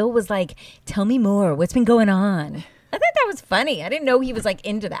know Bill was like, tell me more. What's been going on? I thought that was funny. I didn't know he was like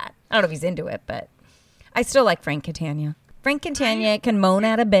into that. I don't know if he's into it, but I still like Frank Catania. Frank Catania can moan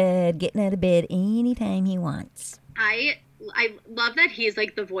out of bed, getting out of bed anytime he wants. I love that he's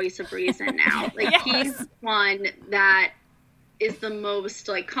like the voice of reason now. Like he's one that is the most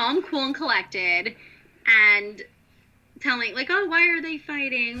like calm, cool, and collected, and telling like, oh, why are they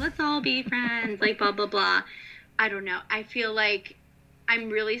fighting? Let's all be friends. Like blah blah blah. I don't know. I feel like I'm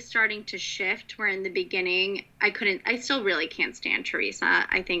really starting to shift. Where in the beginning I still really can't stand Teresa.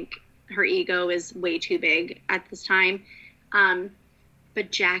 I think her ego is way too big at this time.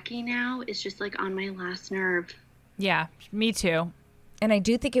 But Jackie now is just like on my last nerve. Yeah, me too. And I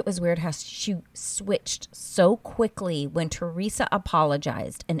do think it was weird how she switched so quickly when Teresa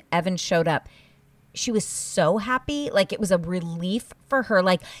apologized and Evan showed up. She was so happy. Like, it was a relief for her.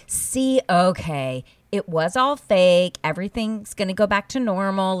 Like, see, okay, it was all fake. Everything's going to go back to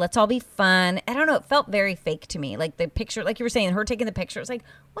normal. Let's all be fun. I don't know. It felt very fake to me. Like, the picture, like you were saying, her taking the picture. It's like,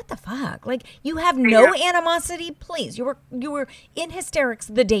 what the fuck? Like, you have no animosity? Please. You were in hysterics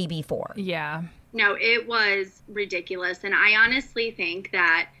the day before. Yeah. No, it was ridiculous. And I honestly think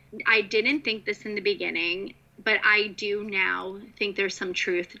that I didn't think this in the beginning, but I do now think there's some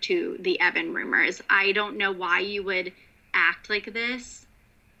truth to the Evan rumors. I don't know why you would act like this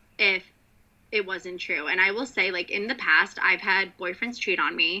if it wasn't true. And I will say, like, in the past, I've had boyfriends cheat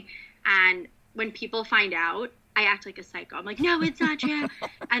on me. And when people find out, I act like a psycho. I'm like, no, it's not true.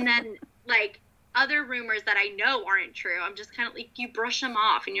 And then, like, other rumors that I know aren't true, I'm just kind of like, you brush them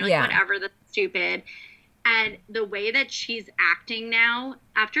off and you're like, whatever, that's stupid. And the way that she's acting now,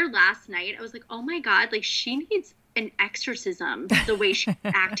 after last night, I was like, oh my God, like she needs an exorcism the way she's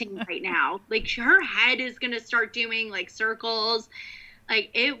acting right now. Like her head is going to start doing like circles. Like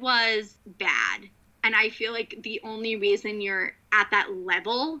it was bad. And I feel like the only reason you're at that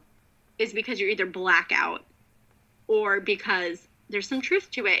level is because you're either blackout or because there's some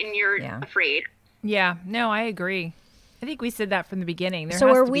truth to it and you're afraid. Yeah, no, I agree. I think we said that from the beginning. So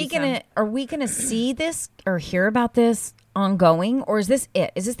are we gonna see this or hear about this ongoing, or is this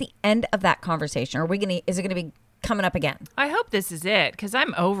it? Is this the end of that conversation? Or is it gonna be coming up again? I hope this is it because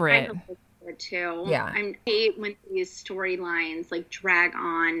I'm over it. I hope this is it too. Yeah, I hate when these storylines like drag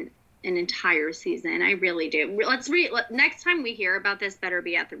on an entire season. I really do. Next time we hear about this, better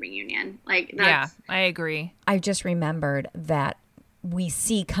be at the reunion. Like that's, yeah, I agree. I just remembered that we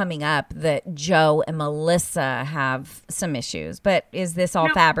see coming up that Joe and Melissa have some issues, but is this all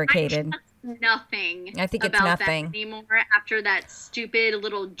fabricated? Nothing. I think it's about nothing that anymore after that stupid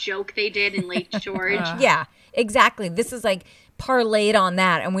little joke they did in Lake George. Yeah, exactly. This is like parlayed on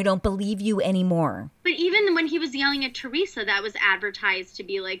that, and we don't believe you anymore. But even when he was yelling at Teresa, that was advertised to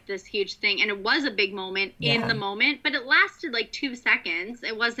be like this huge thing, and it was a big moment in the moment, but it lasted like 2 seconds.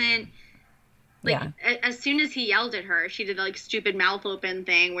 It wasn't. Like, as soon as he yelled at her, she did the, like, stupid mouth open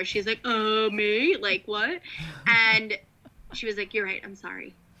thing where she's like, me? Like, what? And she was like, you're right, I'm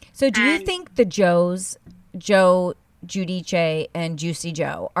sorry. So do you think the Joe, Giudice, and Juicy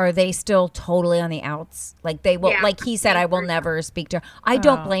Joe, are they still totally on the outs? Like, they will, like he said, I will never speak to her. I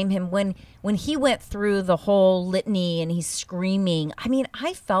don't blame him. When he went through the whole litany and he's screaming, I mean,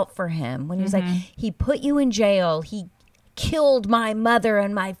 I felt for him when he was like, he put you in jail, he killed my mother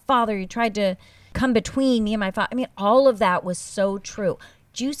and my father. He tried to come between me and my father. I mean, all of that was so true.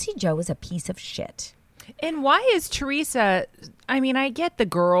 Juicy Joe is a piece of shit. And why is Teresa, I mean, I get the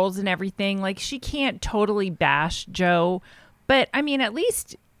girls and everything. Like, she can't totally bash Joe. But, I mean, at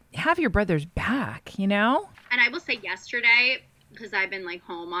least have your brother's back, you know? And I will say yesterday, because I've been, like,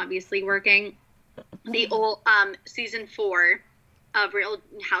 home, obviously, working, the old season 4 of Real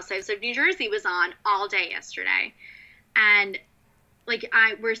Housewives of New Jersey was on all day yesterday. And like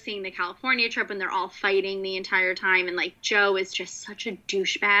we're seeing the California trip when they're all fighting the entire time, and like Joe is just such a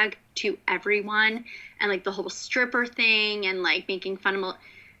douchebag to everyone, and like the whole stripper thing and like making fun of,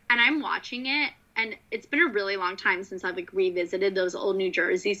 and I'm watching it, and it's been a really long time since I've like revisited those old New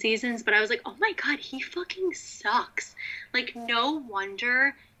Jersey seasons, but I was like, oh my God, he fucking sucks. Like, no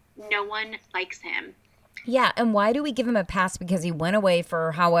wonder no one likes him. Yeah, and why do we give him a pass? Because he went away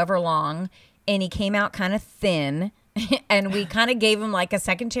for however long and he came out kind of thin and we kind of gave him like a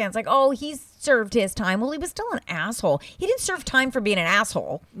second chance. Like, oh, he's served his time. Well, he was still an asshole. He didn't serve time for being an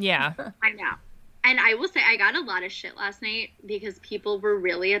asshole. Yeah. I know. And I will say I got a lot of shit last night because people were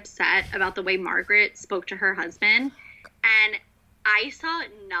really upset about the way Margaret spoke to her husband. And I saw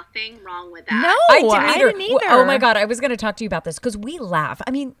nothing wrong with that. No, I didn't either. Oh my God, I was going to talk to you about this because we laugh.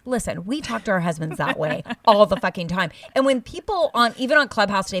 I mean, listen, we talk to our husbands that way all the fucking time. And when people even on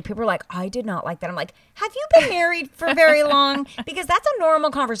Clubhouse today, people are like, I did not like that. I'm like, have you been married for very long? Because that's a normal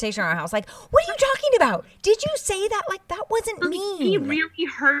conversation in our house. Like, what are you talking about? Did you say that? Like, that wasn't me. He really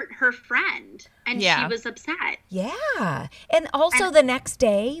hurt her friend. And she was upset. Yeah. And also the next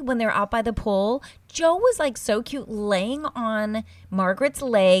day when they're out by the pool, Joe was like so cute laying on Margaret's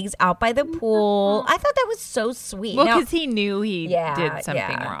legs out by the pool. I thought that was so sweet. Well, because he knew he did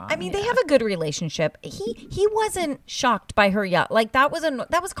something wrong. I mean, they have a good relationship. He wasn't shocked by her yet. Like that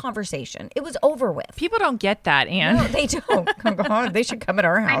was conversation. It was over with. People don't get that, Anne. No, they don't. Oh, God, they should come at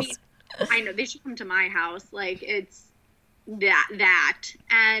our house. I know they should come to my house. Like it's that.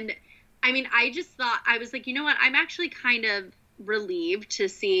 And I mean, I just thought, I was like, you know what? I'm actually kind of relieved to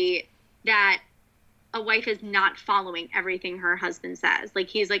see that a wife is not following everything her husband says. Like,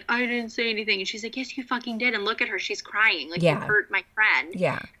 he's like, I didn't say anything. And she's like, yes, you fucking did. And look at her. She's crying. Like, you hurt my friend.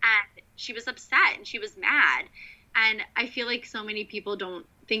 Yeah. And she was upset and she was mad. And I feel like so many people don't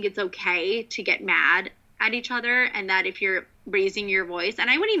think it's okay to get mad at each other, and that if you're raising your voice,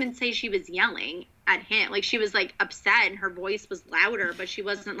 and I wouldn't even say she was yelling at him. Like, she was like upset and her voice was louder, but she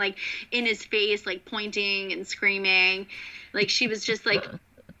wasn't like in his face, like pointing and screaming. Like, she was just like,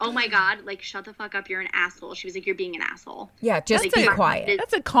 oh my God, like, shut the fuck up, you're an asshole. She was like, you're being an asshole. Yeah, just like, be quiet.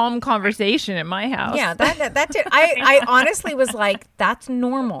 That's a calm conversation at my house. Yeah, that did. I honestly was like, that's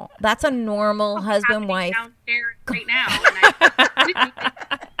normal. That's a normal husband wife. Downstairs right now, and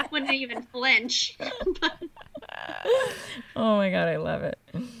I wouldn't even flinch. Oh my God, I love it.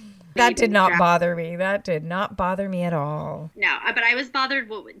 That did not bother me. That did not bother me at all. No, but I was bothered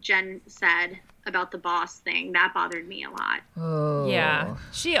what Jen said about the boss thing. That bothered me a lot. Oh. Yeah.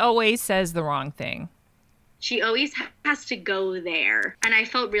 She always says the wrong thing. She always has to go there. And I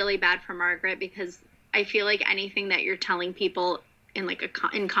felt really bad for Margaret because I feel like anything that you're telling people in like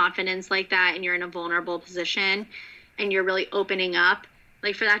in confidence like that, and you're in a vulnerable position and you're really opening up,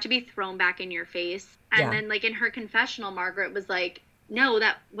 like for that to be thrown back in your face. And then like in her confessional, Margaret was like, no,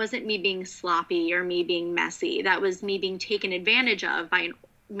 that wasn't me being sloppy or me being messy. That was me being taken advantage of by a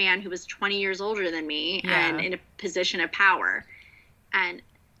man who was 20 years older than me and in a position of power. And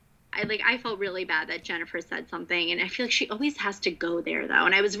I felt really bad that Jennifer said something, and I feel like she always has to go there though.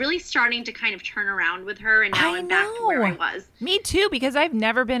 And I was really starting to kind of turn around with her, and now I'm back to where I was. Me too, because I've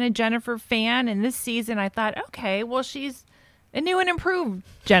never been a Jennifer fan, and this season I thought, okay, well, she's a new and improved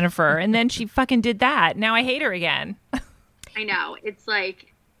Jennifer, and then she fucking did that. Now I hate her again. I know. It's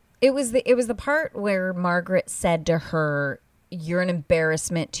like it was the part where Margaret said to her, you're an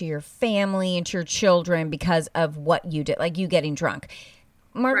embarrassment to your family and to your children because of what you did, like you getting drunk.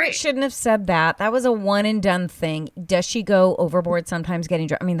 Margaret shouldn't have said that. That was a one and done thing. Does she go overboard sometimes getting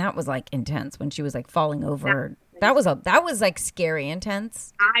drunk? I mean, that was like intense when she was like falling over. That was like scary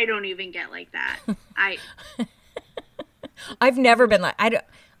intense. I don't even get like that. I've never been like, I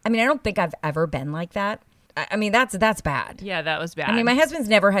don't think I've ever been like that. I mean, that's bad. Yeah, that was bad. I mean, my husband's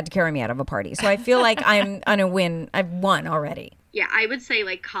never had to carry me out of a party, so I feel like I'm on a win. I've won already. Yeah, I would say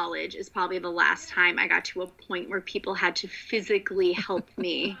like college is probably the last time I got to a point where people had to physically help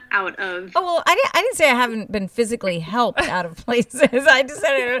me out of. Oh well, I didn't say I haven't been physically helped out of places. I just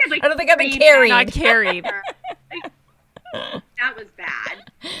said I don't think I've been carried. Not carried. That was bad.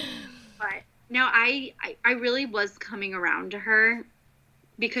 But no, I really was coming around to her,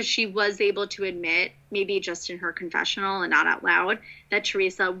 because she was able to admit, maybe just in her confessional and not out loud, that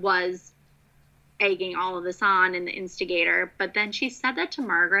Teresa was egging all of this on and the instigator. But then she said that to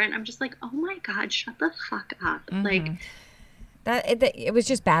Margaret, and I'm just like, oh my God, shut the fuck up. Mm-hmm. Like it was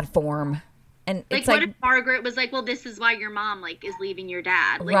just bad form. And like, it's what if Margaret was like, well, this is why your mom like is leaving your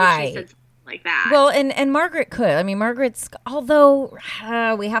dad? Like, right. if she said something like that. Well, and Margaret could. I mean, although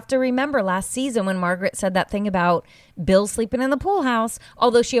we have to remember last season when Margaret said that thing about Bill sleeping in the pool house,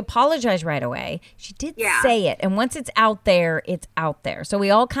 although she apologized right away, she did say it. And once it's out there, it's out there. So we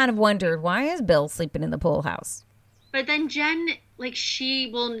all kind of wondered, why is Bill sleeping in the pool house? But then Jen, like,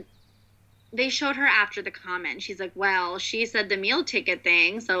 they showed her after the comment. She's like, well, she said the meal ticket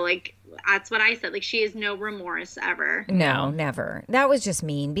thing. So, like, that's what I said. Like, she has no remorse ever. No, never. That was just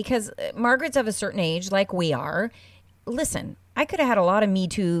mean because Margaret's of a certain age, like we are. Listen, I could have had a lot of Me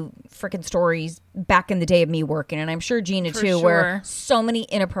Too freaking stories back in the day of me working, and I'm sure Gina too, where so many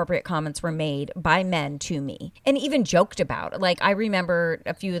inappropriate comments were made by men to me and even joked about. Like, I remember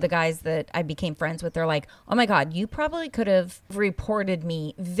a few of the guys that I became friends with, they're like, oh my God, you probably could have reported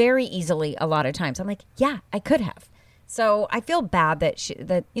me very easily a lot of times. I'm like, yeah, I could have. So I feel bad that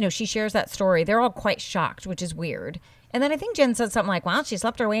she shares that story. They're all quite shocked, which is weird. And then I think Jen said something like, well, she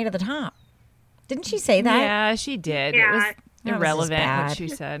slept her way to the top. Didn't she say that? Yeah, she did. Yeah. It was irrelevant bad. what she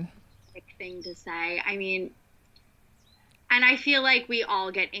said. Thing to say. I mean, and I feel like we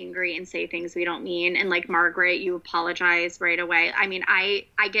all get angry and say things we don't mean. And like Margaret, you apologize right away. I mean, I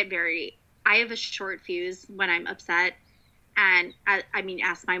have a short fuse when I'm upset. And I mean,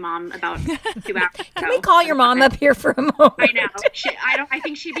 ask my mom about 2 hours Can we call your mom up here for a moment? I know. I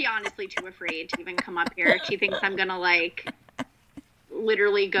think she'd be honestly too afraid to even come up here. She thinks I'm gonna like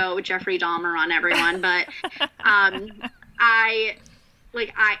literally go Jeffrey Dahmer on everyone. But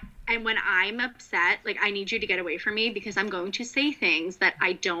and when I'm upset, like, I need you to get away from me because I'm going to say things that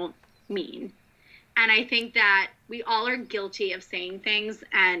I don't mean. And I think that we all are guilty of saying things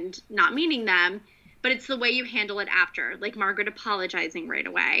and not meaning them, but it's the way you handle it after, like Margaret apologizing right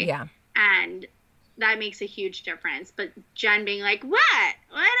away. Yeah. And that makes a huge difference. But Jen being like, what?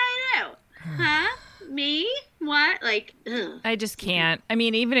 What did I do? Huh? Me? What? Like, ugh. I just can't. I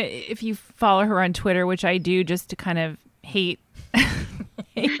mean, even if you follow her on Twitter, which I do just to kind of hate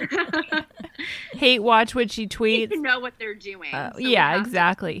watch what she tweets. You know what they're doing. So yeah,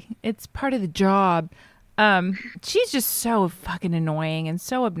 exactly. It's part of the job. She's just so fucking annoying and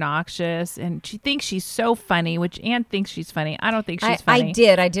so obnoxious, and she thinks she's so funny, which Ann thinks she's funny. I don't think she's funny.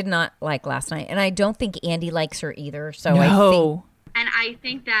 I did not like last night, and I don't think Andy likes her either. So no. I think. And I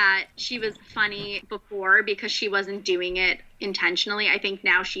think that she was funny before because she wasn't doing it intentionally. I think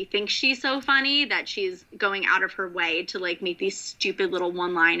now she thinks she's so funny that she's going out of her way to like make these stupid little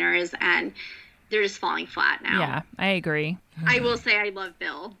one-liners, and they're just falling flat now. Yeah, I agree. I will say I love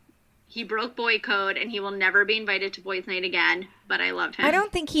Bill. He broke boy code and he will never be invited to boys' night again, but I love him. I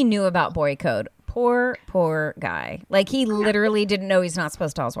don't think he knew about boy code. Poor guy. Like, he literally didn't know he's not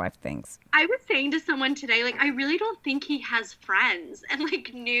supposed to tell his wife things. I was saying to someone today, like, I really don't think he has friends and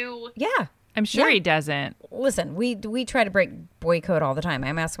like knew. Yeah. I'm sure he doesn't. Listen, we try to break boy code all the time.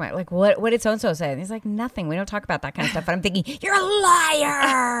 I'm asking my, like, what did so-and-so say? And he's like, nothing. We don't talk about that kind of stuff. And I'm thinking, you're a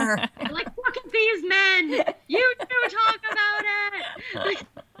liar. Like, look at these men. You do talk about it. Like,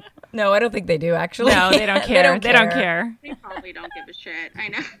 no, I don't think they do, actually. No, they don't care. They don't care. they probably don't give a shit. I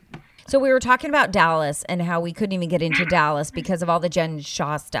know. So we were talking about Dallas and how we couldn't even get into Dallas because of all the Jen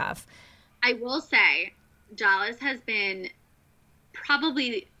Shaw stuff. I will say Dallas has been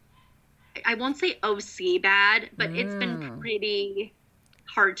probably, I won't say OC bad, but it's been pretty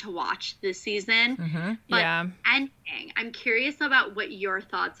hard to watch this season. Mm-hmm. But Yeah. ending, I'm curious about what your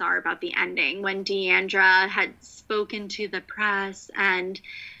thoughts are about the ending when Deandra had spoken to the press and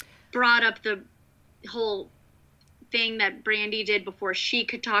brought up the whole thing that Brandy did before she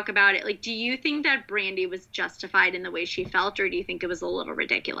could talk about it. Like, do you think that Brandy was justified in the way she felt, or do you think it was a little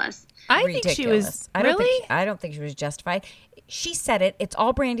ridiculous? I think she was. I don't think she was justified. She said it. It's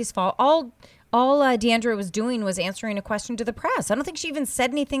all Brandy's fault. All Deandra was doing was answering a question to the press. I don't think she even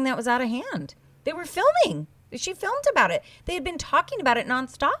said anything that was out of hand. They were filming. She filmed about it. They had been talking about it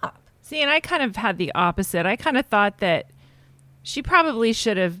nonstop. See, and I kind of had the opposite. I kind of thought that she probably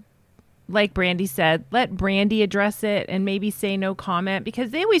should have, like Brandy said, let Brandy address it and maybe say no comment,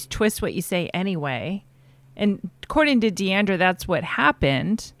 because they always twist what you say anyway. And according to Deandra, that's what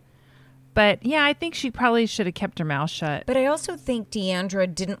happened. But yeah, I think she probably should have kept her mouth shut. But I also think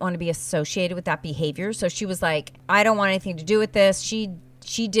Deandra didn't want to be associated with that behavior. So she was like, I don't want anything to do with this. She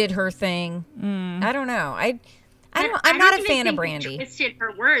did her thing. I don't know. I'm not a fan of Brandy. They twisted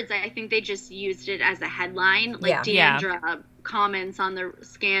her words. I think they just used it as a headline. Like Deandra comments on the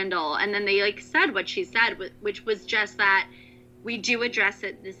scandal, and then they like said what she said, which was just that we do address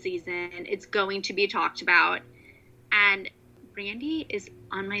it this season. It's going to be talked about. And Brandy is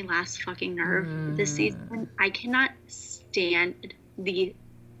on my last fucking nerve this season. I cannot stand the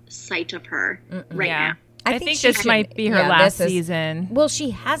sight of her right now. I think this might be her last season. Well,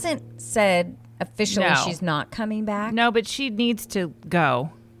 she hasn't said officially she's not coming back. No, but she needs to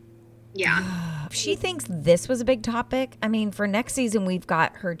go. Yeah. She thinks this was a big topic. I mean, for next season, we've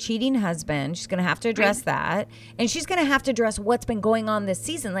got her cheating husband. She's going to have to address that. And she's going to have to address what's been going on this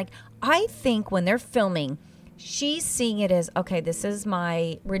season. Like, I think when they're filming, she's seeing it as, okay, this is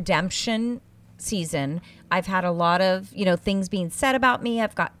my redemption season. I've had a lot of, things being said about me.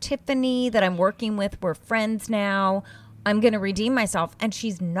 I've got Tiffany that I'm working with. We're friends now. I'm going to redeem myself. And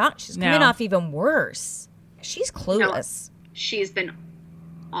she's not. She's coming off even worse. She's clueless. No, she's been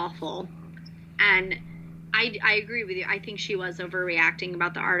awful. And I agree with you. I think she was overreacting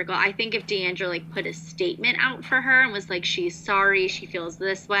about the article. I think if D'Andra put a statement out for her and was like, she's sorry, she feels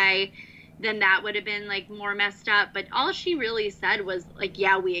this way, then that would have been more messed up. But all she really said was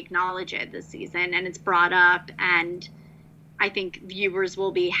yeah, we acknowledge it this season and it's brought up, and I think viewers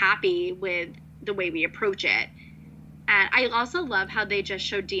will be happy with the way we approach it. And I also love how they just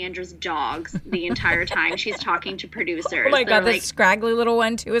showed D'Andra's dogs the entire time she's talking to producers. Oh my God, the scraggly little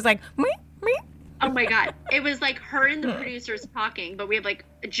one too is like, meep, meep. Oh my God. It was her and the producers talking, but we have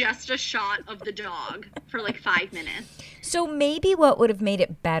just a shot of the dog for 5 minutes. So maybe what would have made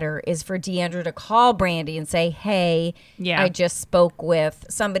it better is for D'Andra to call Brandi and say, hey, I just spoke with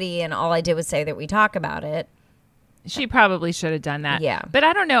somebody and all I did was say that we talk about it. She probably should have done that. Yeah. But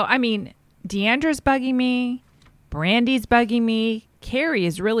I don't know. I mean, D'Andra's bugging me. Brandi's bugging me. Carrie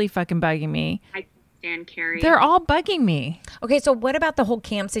is really fucking bugging me. I stand Carrie. They're all bugging me. Okay, so what about the whole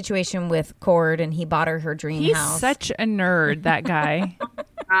camp situation with Cord and he bought her dream house? He's such a nerd, that guy.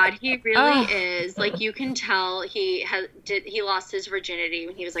 God, he really is. You can tell he lost his virginity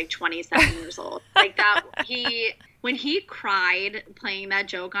when he was 27 years old. When he cried playing that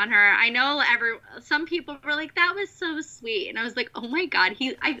joke on her, I know some people were like, that was so sweet. And I was like, oh my God,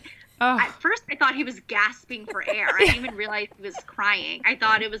 at first, I thought he was gasping for air. I didn't even realize he was crying. I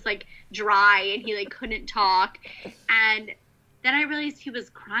thought it was dry and he couldn't talk. And then I realized he was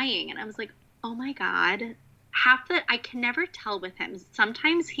crying, and I was like, oh my God. I can never tell with him.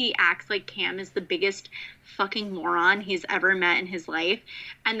 Sometimes he acts like Cam is the biggest fucking moron he's ever met in his life,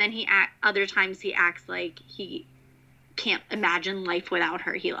 and then other times he acts like he can't imagine life without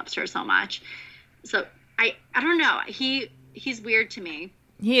her. He loves her so much. So I don't know. He's weird to me.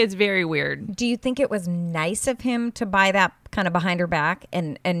 He is very weird. Do you think it was nice of him to buy that kind of behind her back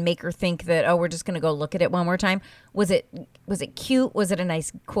and make her think that, we're just going to go look at it one more time? Was it cute? Was it a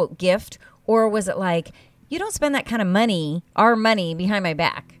nice, quote, gift? Or was it you don't spend that kind of money, our money, behind my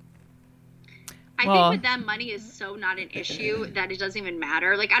back? I think with them, money is so not an issue that it doesn't even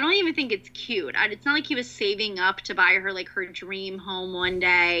matter. I don't even think it's cute. It's not like he was saving up to buy her her dream home one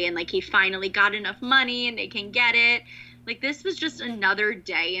day and he finally got enough money and they can get it. This was just another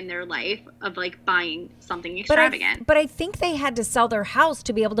day in their life of buying something extravagant. But I think they had to sell their house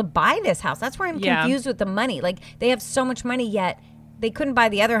to be able to buy this house. That's where I'm confused with the money. They have so much money, yet they couldn't buy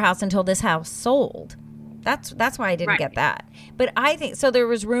the other house until this house sold. That's why I didn't get that. But I think, so there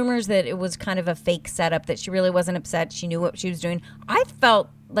was rumors that it was kind of a fake setup, that she really wasn't upset. She knew what she was doing. I felt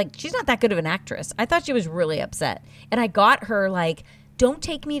she's not that good of an actress. I thought she was really upset. And I got her don't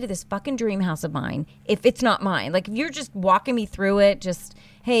take me to this fucking dream house of mine if it's not mine. If you're just walking me through it,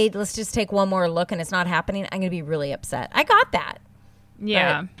 hey, let's just take one more look and it's not happening, I'm going to be really upset. I got that.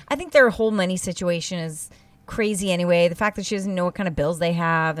 Yeah. But I think their whole money situation is crazy anyway. The fact that she doesn't know what kind of bills they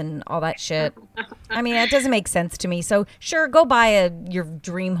have and all that shit. I mean, that doesn't make sense to me. So sure, go buy your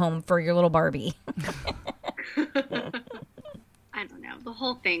dream home for your little Barbie. I don't know. The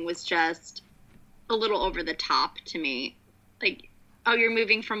whole thing was just a little over the top to me. You're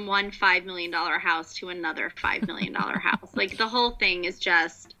moving from one $5 million house to another $5 million house. The whole thing is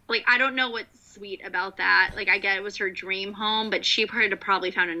just, I don't know what's sweet about that. I get it was her dream home, but she could have probably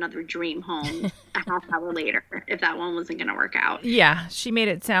found another dream home a half hour later if that one wasn't going to work out. Yeah, she made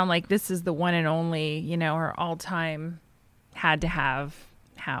it sound like this is the one and only, her all-time had-to-have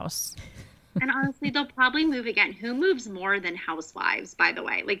house. And honestly, they'll probably move again. Who moves more than housewives, by the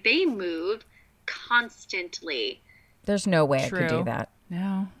way? They move constantly. There's no way I could do that.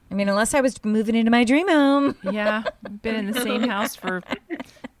 No. I mean, unless I was moving into my dream home. Yeah. Been in the same house for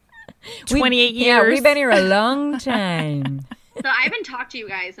 28 years. Yeah, we've been here a long time. So I haven't talked to you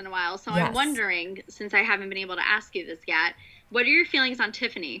guys in a while, so I'm wondering, since I haven't been able to ask you this yet, what are your feelings on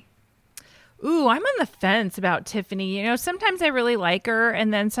Tiffany? Ooh, I'm on the fence about Tiffany. Sometimes I really like her,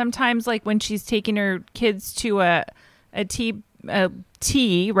 and then sometimes, when she's taking her kids to a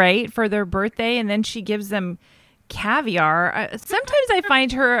tea, right, for their birthday, and then she gives them caviar. Sometimes I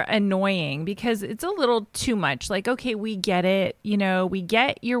find her annoying because it's a little too much. Like, okay, we get it. You know, we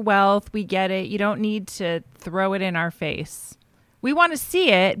get your wealth. We get it. You don't need to throw it in our face. We want to see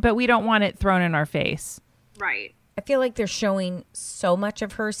it, but we don't want it thrown in our face. Right. I feel like they're showing so much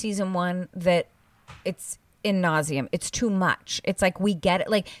of her season 1 that it's in nauseum. It's too much. It's like, we get it.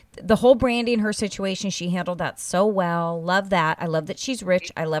 Like the whole Brandy and her situation, she handled that so well. Love that. I love that she's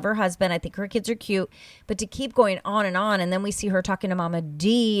rich. I love her husband. I think her kids are cute. But to keep going on, and then we see her talking to Mama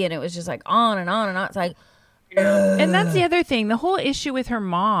D, and it was just like on and on and on. It's like, and that's the other thing. The whole issue with her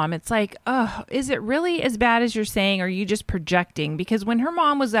mom, it's like, oh, is it really as bad as you're saying? Or are you just projecting? Because when her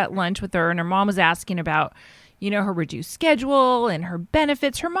mom was at lunch with her and her mom was asking about, you know, her reduced schedule and her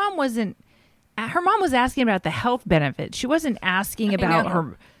benefits, her mom was asking about the health benefits. She wasn't asking about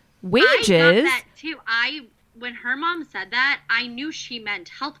her wages. I got that too. When her mom said that, I knew she meant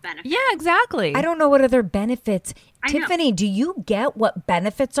health benefits. Yeah, exactly. I don't know what other benefits. I Tiffany, do you get what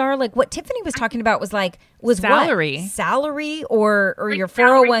benefits are? Like what Tiffany was talking about was salary. What? Salary or Like your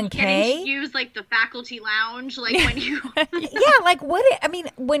salary, 401k? Getting to use like the faculty lounge, like when you. Yeah, like what? I mean,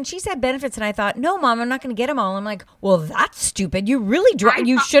 when she said benefits, and I thought, no, Mom, I'm not going to get them all. I'm like, well, that's stupid. You really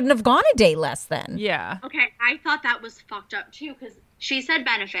you shouldn't have gone a day less then. Yeah. Okay, I thought that was fucked up too because she said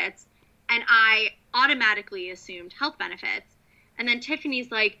benefits, and I automatically assumed health benefits, and then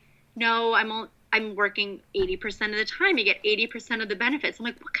Tiffany's like, no, I'm working 80% of the time. You get 80% of the benefits. I'm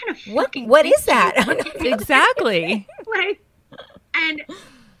like, what kind of fucking what is that? Exactly. Like, and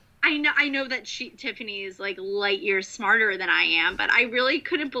I know that Tiffany is like light years smarter than I am, but I really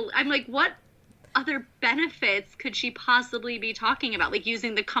couldn't believe. I'm like, what other benefits could she possibly be talking about? Like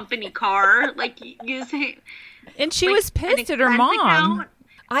using the company car, like using. And she like, was pissed at her mom. Account.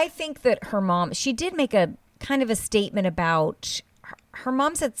 I think that her mom, she did make a kind of a statement about. Her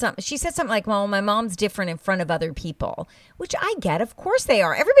mom said something. She said something like, well, my mom's different in front of other people, which I get. Of course they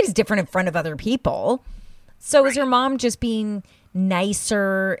are. Everybody's different in front of other people. So is her mom just being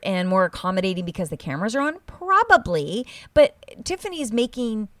nicer and more accommodating because the cameras are on? Probably. But Tiffany's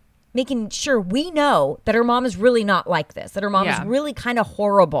making sure we know that her mom is really not like this, that her mom is really kind of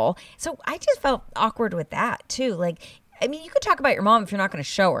horrible. So I just felt awkward with that too. Like, I mean, you could talk about your mom if you're not going to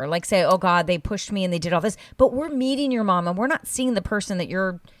show her. Like say, oh, God, they pushed me and they did all this. But we're meeting your mom and we're not seeing the person that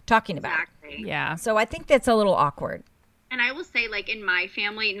you're talking about. Exactly. Yeah. So I think that's a little awkward. And I will say, like, in my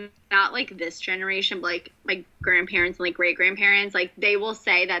family, not like this generation, but like my grandparents and like great-grandparents, like they will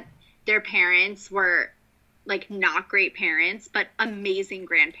say that their parents were like not great parents, but amazing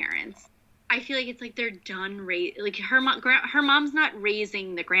grandparents. I feel like it's like they're done like her mom's not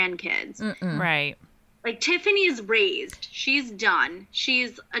raising the grandkids. Right. Like Tiffany is raised. She's done.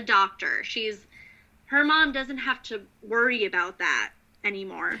 She's a doctor. Her mom doesn't have to worry about that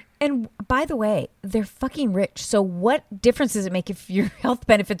anymore. And by the way, they're fucking rich. So what difference does it make if your health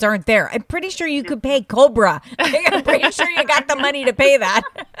benefits aren't there? I'm pretty sure you could pay Cobra. I'm pretty sure you got the money to pay that.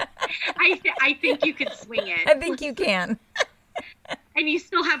 I think you could swing it. I think you can. And you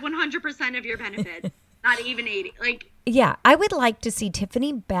still have 100% of your benefits. Not even 80. Like, yeah, I would like to see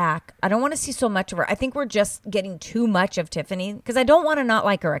Tiffany back. I don't want to see so much of her. I think we're just getting too much of Tiffany because I don't want to not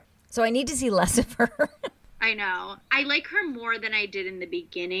like her. So I need to see less of her. I know. I like her more than I did in the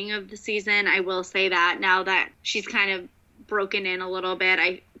beginning of the season. I will say that now that she's kind of broken in a little bit,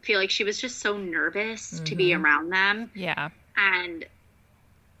 I feel like she was just so nervous to be around them. Yeah. And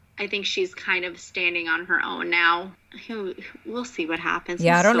I think she's kind of standing on her own now. We'll see what happens.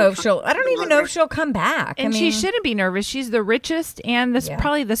 Yeah, I don't know if I don't even know if she'll come back. And she shouldn't be nervous. She's the richest and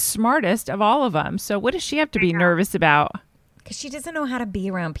probably the smartest of all of them. So what does she have to be nervous about? Because she doesn't know how to be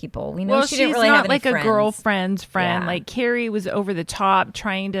around people. We know she didn't really have any like friends. A girlfriend's friend. Yeah. Like Carrie was over the top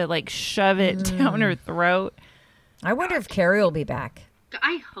trying to like shove it down her throat. I wonder if Carrie will be back.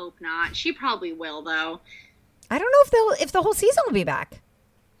 I hope not. She probably will, though. I don't know if the whole season will be back.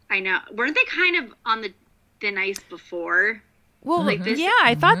 I know. Weren't they kind of on the thin ice before? Well,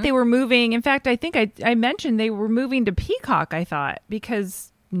 I thought they were moving. In fact, I think I mentioned they were moving to Peacock, I thought,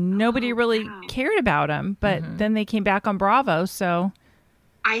 because nobody really cared about them. But then they came back on Bravo, so.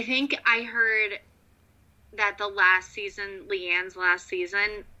 I think I heard that Leanne's last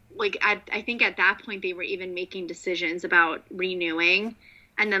season, like, I think at that point they were even making decisions about renewing.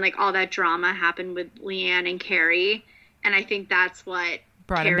 And then, like, all that drama happened with Leanne and Carrie. And I think that's what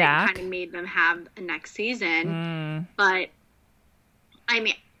brought Carrie him back. kind of made them have a next season. But I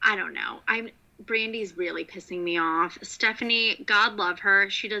mean, I don't know. Brandy's really pissing me off. Stephanie, God love her,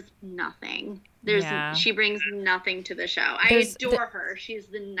 she does nothing. She brings nothing to the show. I adore her. She's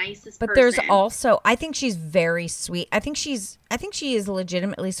the nicest But person. there's also, I think she's very sweet. I think she is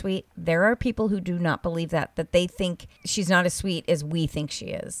legitimately sweet. There are people who do not believe that they think she's not as sweet as we think she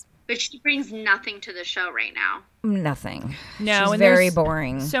is. But she brings nothing to the show right now. Nothing. No, she's and very there's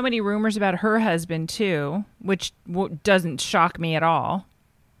boring. So many rumors about her husband too, which doesn't shock me at all,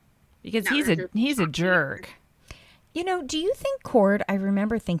 because he's a jerk. You know, do you think Cord? I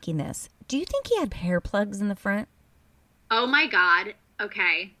remember thinking this. Do you think he had hair plugs in the front? Oh my God.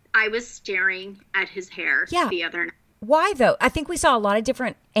 Okay. I was staring at his hair the other night. Why though? I think we saw a lot of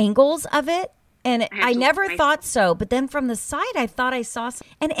different angles of it. And I never thought so, but then from the side, I thought I saw.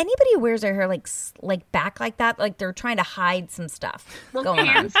 And anybody who wears their hair like back like that, like they're trying to hide some stuff. Well, going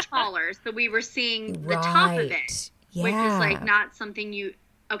Cam's on. taller, so we were seeing the top of it, which is like Yeah. not something you.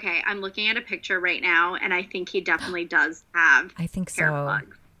 Okay, I'm looking at a picture right now, and I think he definitely does have. I think hair so.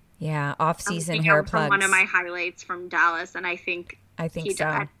 plugs. Yeah, off-season I'm hair from plugs. one of my highlights from Dallas, and I think he so.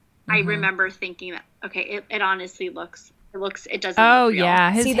 does. I remember thinking that. Okay, it honestly looks. It doesn't. Oh look real.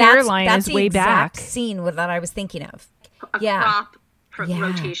 yeah, his See, hairline that's is the way exact back. scene that I was thinking of. A crop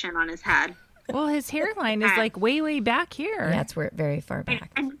rotation on his head. Well, his hairline is like way back here. Yeah, it's very far back.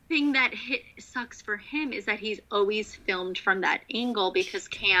 And the thing that sucks for him is that he's always filmed from that angle because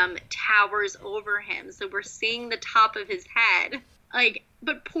Cam towers over him. So we're seeing the top of his head.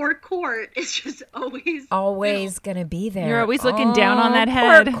 But poor Court is just always gonna be there. You're always looking down on that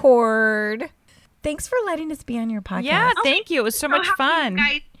head. Poor Cord. Thanks for letting us be on your podcast. Yeah, thank you. It was so much fun. You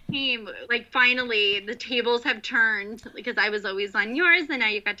guys came. Finally, the tables have turned because I was always on yours, and now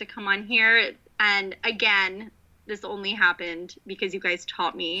you got to come on here. And again, this only happened because you guys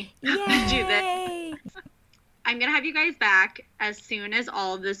taught me how to do this. I'm going to have you guys back as soon as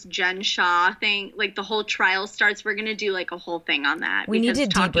all of this Jen Shaw thing, the whole trial starts. We're going to do a whole thing on that. We need to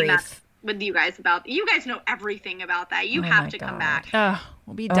debrief. With you guys you guys know everything about that. You have to come back.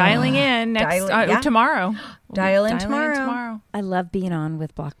 We'll be dialing in tomorrow. Dial in tomorrow. I love being on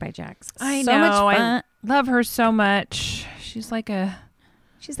with Blocked by Jax. I so know. much fun. I love her so much. She's like a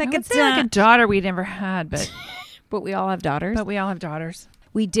like daughter we never had, but we all have daughters.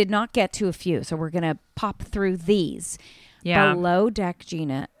 We did not get to a few, so we're going to pop through these. Yeah. Below Deck,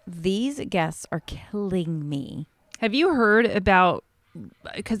 Gina, these guests are killing me. Have you heard about,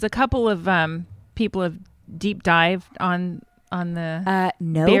 because a couple of people have deep dived on the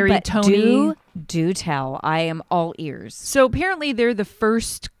no, Barry, but Tony. do tell. I am all ears. So apparently they're the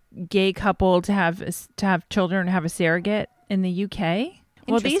first gay couple to have children, have a surrogate in the UK.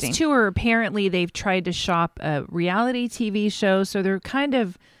 Well, these two are apparently, they've tried to shop a reality TV show, so they're kind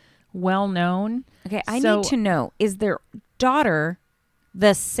of well known. Okay, I need to know, is their daughter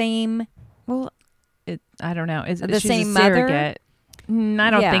the same? Well, I don't know. Is the she's same a mother? surrogate? I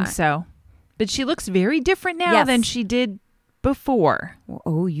don't think so. But she looks very different now than she did before.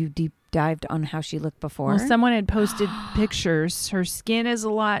 Oh, you deep dived on how she looked before? Well, someone had posted pictures. Her skin is a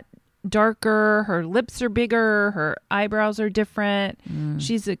lot darker. Her lips are bigger. Her eyebrows are different.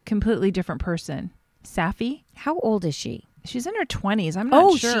 She's a completely different person. Safi? How old is she? She's in her 20s. I'm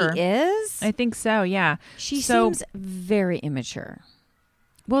not sure. Oh, she is? I think so, yeah. She seems very immature.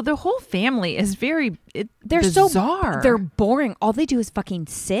 Well, the whole family is very they're bizarre. They're boring. All they do is fucking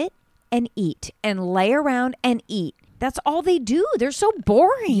sit and eat and lay around and eat. That's all they do. They're so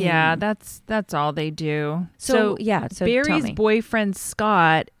boring. Yeah, that's all they do. So Barry's boyfriend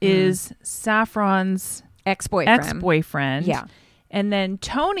Scott is Saffron's ex-boyfriend. Yeah. And then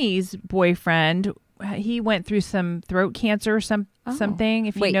Tony's boyfriend, he went through some throat cancer or something.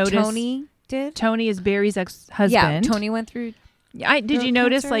 If you notice, Tony did? Tony is Barry's ex-husband. Yeah, Tony went through did you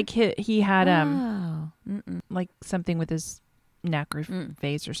notice cancer? he had like something with his neck or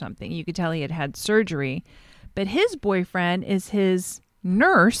face or something. You could tell he had surgery. But his boyfriend is his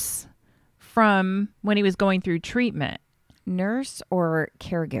nurse from when he was going through treatment. Nurse or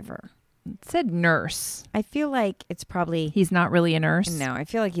caregiver? It said nurse. I feel like it's probably... He's not really a nurse? No, I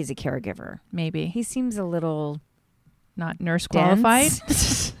feel like he's a caregiver. Maybe. He seems a little... Not nurse qualified?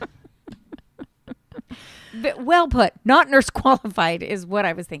 Well put. Not nurse qualified is what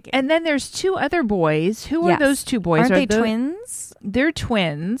I was thinking. And then there's two other boys. Who are those two boys? Aren't they twins? They're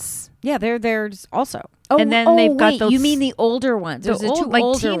twins. Yeah, there's also. And then they've got those... You mean the older ones? There's the two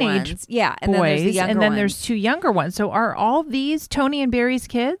older teenage ones. Yeah, and boys, then there's the younger and then ones. there's two younger ones. So are all these Tony and Barry's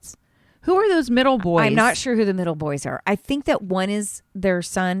kids? Who are those middle boys? I'm not sure who the middle boys are. I think that one is their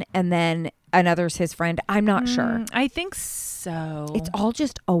son and then another's his friend. I'm not sure. I think so. It's all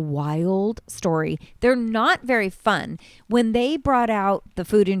just a wild story. They're not very fun. When they brought out the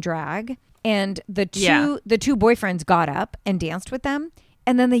Food and Drag, And the two Yeah. boyfriends got up and danced with them.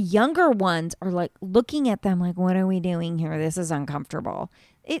 And then the younger ones are like looking at them like, what are we doing here? This is uncomfortable.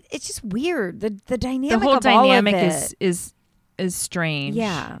 It's just weird. The dynamic The whole of all of dynamic it. is strange.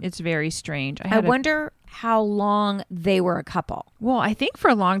 Yeah. It's very strange. I wonder how long they were a couple. Well, I think for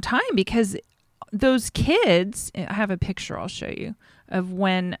a long time, because those kids, I have a picture I'll show you of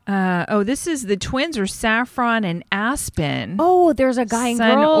when, this is the twins are Saffron and Aspen. Oh, there's a guy and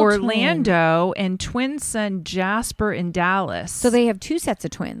son girl Orlando and twin son Jasper in Dallas. So they have two sets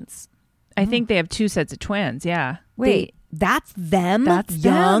of twins. I think they have two sets of twins. Yeah. Wait, that's them? That's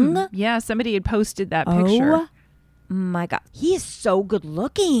young? them. Yeah, somebody had posted that picture. Oh my God. He is so good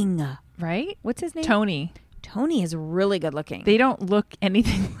looking. Right? What's his name? Tony. Tony is really good looking. They don't look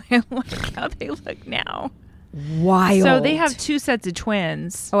anything like how they look now. Wild. So they have two sets of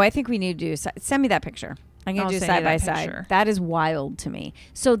twins. Oh, I think we need to do. Send me that picture. I'm going I'll to do send side you by that side. picture. That is wild to me.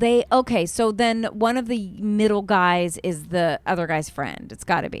 So so then one of the middle guys is the other guy's friend. It's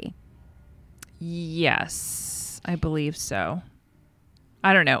got to be. Yes, I believe so.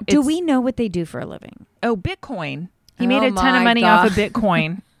 I don't know. Do It's- we know what they do for a living? Oh, Bitcoin. He made Oh a ton of my money God. off of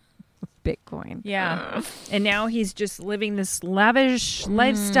Bitcoin. Bitcoin. Yeah. And now he's just living this lavish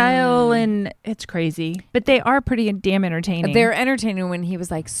lifestyle, and it's crazy. But they are pretty damn entertaining. They're entertaining when he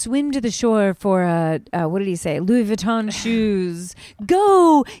was like, swim to the shore for, what did he say? Louis Vuitton shoes.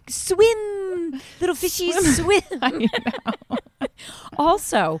 Go, swim, little fishies, swim. I know.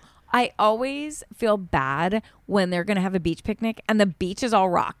 Also, I always feel bad when they're going to have a beach picnic and the beach is all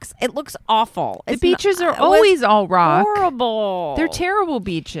rocks. It looks awful. The It's beaches not- are it was always all rock. horrible. They're terrible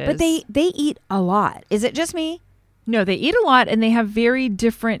beaches. But they eat a lot. Is it just me? No, they eat a lot, and they have very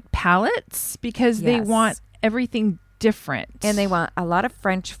different palates because they Yes. want everything different. And they want a lot of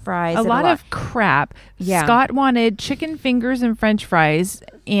French fries. a and lot of crap. Yeah. Scott wanted chicken fingers and French fries,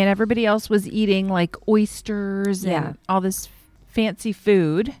 and everybody else was eating like oysters Yeah. and all this fancy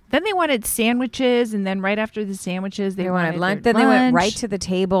food. Then they wanted sandwiches, and then right after the sandwiches, they wanted lunch. their Then they went lunch. right to the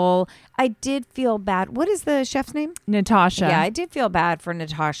table. I did feel bad. What is the chef's name? Natasha. Yeah, I did feel bad for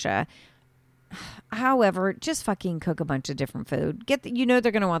Natasha. However, just fucking cook a bunch of different food. They're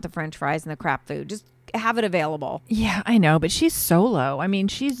going to want the French fries and the crap food. Just have it available. Yeah, I know, but she's solo. I mean,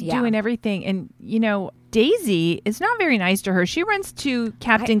 she's Yeah. doing everything. And, Daisy is not very nice to her. She runs to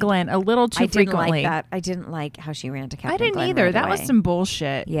Captain Glenn a little too I didn't frequently. like that. I didn't like how she ran to Captain I didn't Glenn either. right That was away. some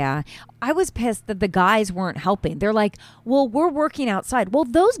bullshit. Yeah. I was pissed that the guys weren't helping. They're like, well, we're working outside. Well,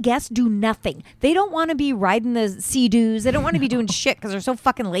 those guests do nothing. They don't want to be riding the Sea-Doos. They don't want to be doing shit because they're so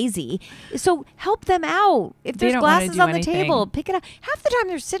fucking lazy. So help them out. If They there's don't wanna glasses do on the anything. table, pick it up. Half the time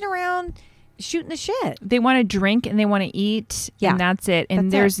they're sitting around shooting the shit. They want to drink and they want to eat, Yeah. and that's it. And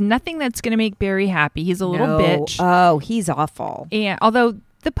That's there's it. nothing that's going to make Barry happy. He's a little No. bitch. Oh, he's awful. And although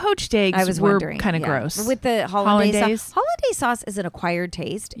the poached eggs I was were wondering. kind of yeah. gross. With the hollandaise Hollandaise? sauce. Hollandaise sauce is an acquired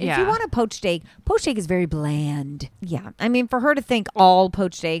taste. If Yeah. you want a poached egg is very bland. Yeah. I mean, for her to think all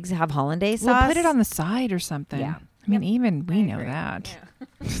poached eggs have hollandaise sauce. Well, put it on the side or something. Yeah. I mean, even we know that.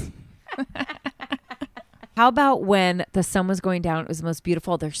 How about when the sun was going down? It was the most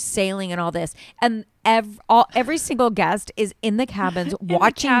beautiful. They're sailing and all this, and every single guest is in the cabins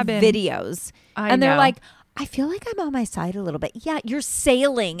watching cabin. videos, I and they're know. like, "I feel like I'm on my side a little bit." Yeah, you're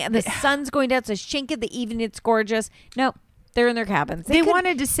sailing, and the sun's going down. It's a shink of the evening. It's gorgeous. No, they're in their cabins. They could-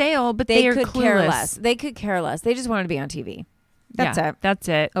 wanted to sail, but They they are could clueless. care less. They could care less. They just wanted to be on TV. That's Yeah, it. That's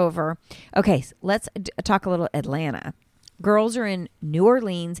it. Over. Okay, so let's talk a little Atlanta. Girls are in New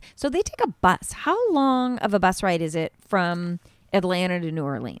Orleans, so they take a bus. How long of a bus ride is it from Atlanta to New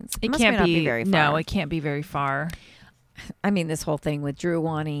Orleans? It must can't not be very far. No, it can't be very far. I mean, this whole thing with Drew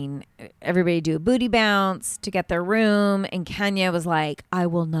wanting everybody to do a booty bounce to get their room, and Kenya was like, "I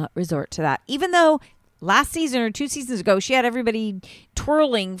will not resort to that," even though last season or 2 seasons ago she had everybody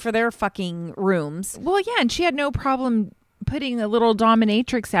twirling for their fucking rooms. Well, yeah, and she had no problem putting a little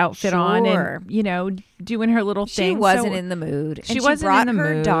dominatrix outfit on Sure. and, doing her little She thing. wasn't So- in the mood. She And wasn't brought in the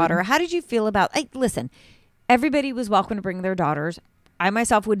her mood. daughter. How did you feel about? Listen, everybody was welcome to bring their daughters. I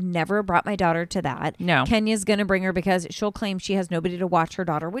myself would never have brought my daughter to that. No. Kenya's going to bring her because she'll claim she has nobody to watch her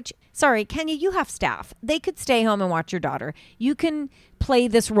daughter, which, sorry, Kenya, you have staff. They could stay home and watch your daughter. You can play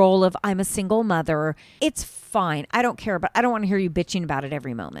this role of I'm a single mother. It's fine. I don't care, but I don't want to hear you bitching about it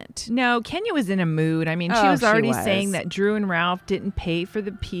every moment. No, Kenya was in a mood. I mean, she Oh, was she already was. saying that Drew and Ralph didn't pay for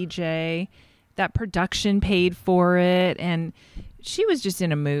the PJ, that production paid for it, and she was just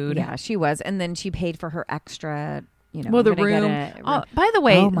in a mood. Yeah, she was. And then she paid for her extra, Well, the I'm gonna room. get a Oh, by the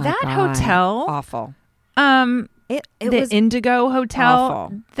way, Oh my that God. hotel, Awful. it It the was Indigo Hotel,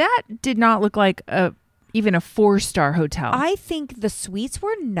 awful. that did not look like even a 4-star hotel. I think the suites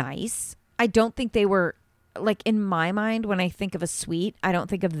were nice. I don't think they were like in my mind when I think of a suite, I don't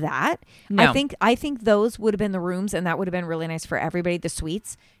think of that. No. I think those would have been the rooms, and that would have been really nice for everybody. The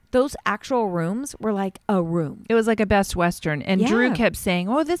suites, those actual rooms were like a room. It was like a Best Western. And Drew Yeah. kept saying,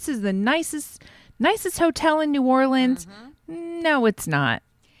 oh, this is the nicest hotel in New Orleans. No, it's not.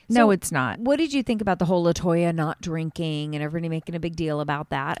 No, So it's not. What did you think about the whole LaToya not drinking and everybody making a big deal about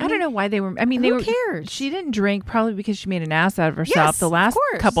that? I don't know why they were. I mean, they who were. cares? She didn't drink probably because she made an ass out of herself Yes, the of last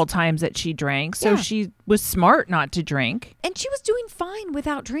course. couple times that she drank. So Yeah. she was smart not to drink. And she was doing fine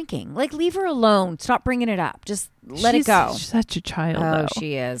without drinking. Like, leave her alone. Stop bringing it up. Just let She's it go. Such a child. Oh, though.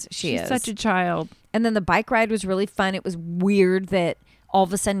 she is. She's such a child. And then the bike ride was really fun. It was weird that all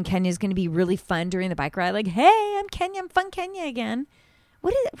of a sudden Kenya's going to be really fun during the bike ride. Like, hey, I'm Kenya. I'm fun Kenya again.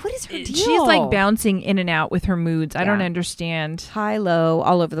 What is her deal? She's like bouncing in and out with her moods. I don't Yeah. understand. High, low,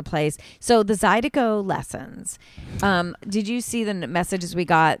 all over the place. So the Zydeco lessons. Did you see the messages we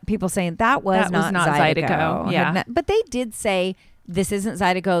got? People saying that was not Zydeco. Yeah. But they did say this isn't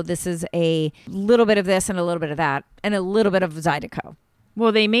Zydeco. This is a little bit of this and a little bit of that and a little bit of Zydeco.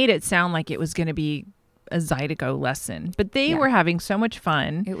 Well, they made it sound like it was going to be a Zydeco lesson, but they Yeah. were having so much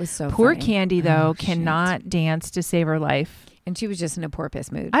fun. It was so Poor funny. Candy, though, Oh, cannot dance to save her life. And she was just in a poor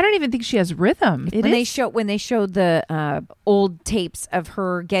piss mood. I don't even think she has rhythm. When they showed the old tapes of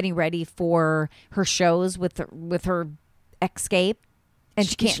her getting ready for her shows with her escape, and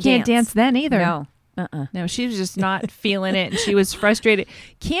she can't dance then either. No, No, she was just not feeling it, and she was frustrated.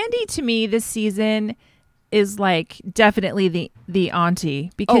 Candy, to me, this season is like definitely the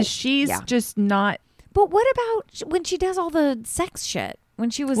auntie because she's yeah. just not. But what about when she does all the sex shit? When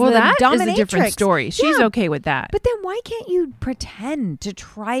she was Well, the that is dominatrix? a different story. She's Yeah, okay with that. But then why can't you pretend to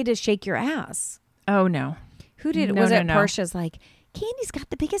try to shake your ass? Oh no, Who did it? No, Was no, it no. Portia's like, Candy's got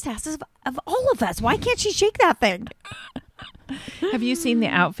the biggest asses of all of us. Why can't she shake that thing? have you seen the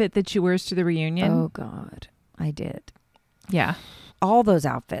outfit that she wears to the reunion? Oh, God. I did. Yeah. All those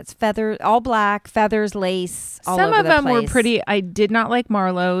outfits. All black, feathers, lace, all Some over of the them were place. pretty. I did not like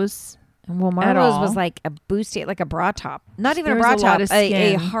Marlowe's. Well, at Marlowe's all. was like a boosty, like a bra top. Not even There a bra was a lot top. of A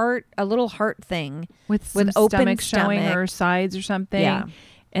skin. heart, a little heart thing. with some With open stomach showing stomach. or sides or something. Yeah.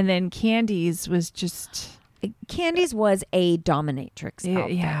 And then Candy's was just Candy's was a dominatrix Yeah,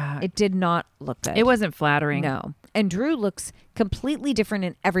 outfit. yeah. It did not look good. it wasn't flattering. No. And Drew looks completely different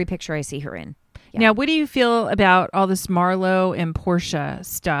in every picture I see her in. Yeah. Now, what do you feel about all this Marlo and Portia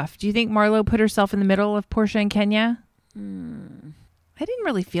stuff? Do you think Marlo put herself in the middle of Portia and Kenya? I didn't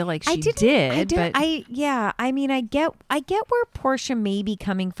really feel like she did. But I mean, I get where Portia may be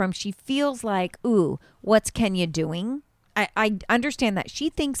coming from. She feels like, ooh, what's Kenya doing? I understand that she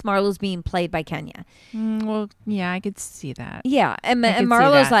thinks Marlo's being played by Kenya. well, yeah, I could see that. Yeah, and I could see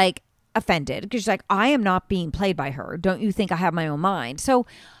Marlo's that. like offended because she's like, I am not being played by her. Don't you think I have my own mind? So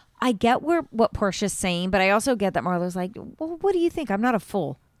I get what Portia's saying, but I also get that Marlo's like, well, what do you think? I'm not a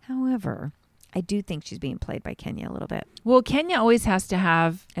fool. However, I do think she's being played by Kenya a little bit. Well, Kenya always has to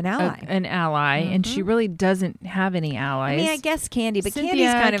have An ally. an ally, and she really doesn't have any allies. I mean, I guess Candy, but Cynthia,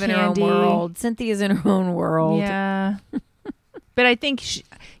 Candy's kind of in her own Candy. world. Cynthia's in her own world. Yeah. But I think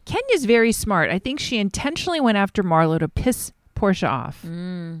Kenya's very smart. I think she intentionally went after Marlo to piss Portia off.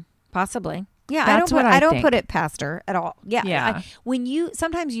 Possibly. Yeah, That's what I I don't think. put it past her at all. Yeah. Yeah.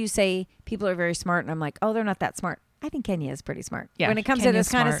 Sometimes you say people are very smart, and I'm like, oh, they're not that smart. I think Kenya is pretty smart. Yeah, When it comes to Kenya's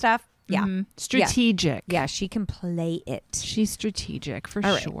this kind of smart. stuff, yeah. Mhm. Strategic. Yeah, she can play it. She's strategic for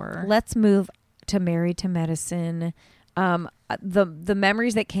All right, sure. Let's move to Married to Medicine. The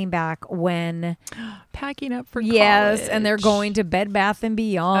memories that came back when Packing up for yes, and they're college. going to Bed Bath and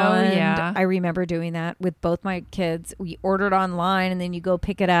Beyond. Oh, yeah. I remember doing that with both my kids. We ordered online, and then you go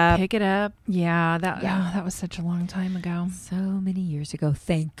pick it up. Pick it up. Yeah, that Yeah. that was such a long time ago. So many years ago.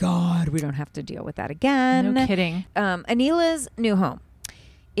 Thank God we don't have to deal with that again. No kidding. Anila's new home.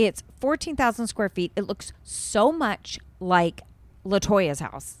 It's 14,000 square feet. It looks so much like LaToya's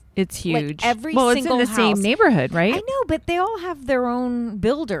house. It's Like huge. every well, it's in single the house. same neighborhood, right? I know, but they all have their own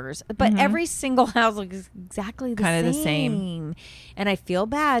builders. But every single house looks exactly the Kinda same. the same. And I feel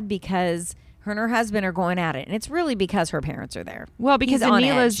bad because her and her husband are going at it. And it's really because her parents are there. Well, because He's on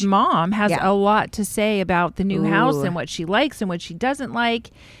Anila's edge. mom has Yeah. a lot to say about the new house Ooh. and what she likes and what she doesn't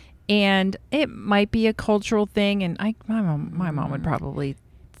like. And it might be a cultural thing. And my mom would probably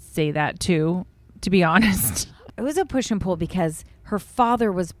say that too, to be honest. It was a push and pull because her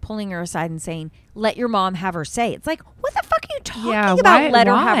father was pulling her aside and saying, let your mom have her say. It's like, what the fuck are you talking Yeah, about? why- Let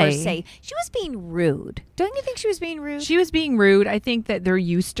her have her why? say. She was being rude. Don't you think she was being rude? She was being rude. I think that they're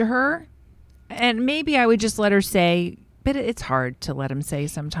used to her. And maybe I would just let her say, But it's hard to let him say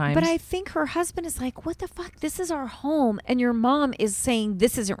sometimes. But I think her husband is like, what the fuck? This is our home. And your mom is saying,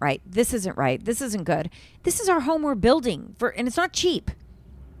 this isn't right. This isn't right. This isn't good. This is our home we're building and it's not cheap.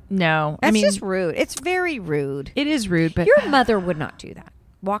 No. That's I mean, just rude. It's very rude. it is rude, but Your mother would not do that.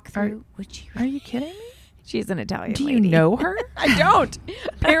 Walk through. Would you? are you kidding me? She's an Italian Do lady. you know her? I don't.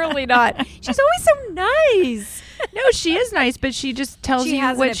 Apparently not. She's always so nice. No, she is nice, but she just tells you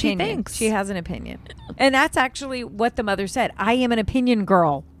has an what she opinion. thinks. She has an opinion. And that's actually what the mother said. I am an opinion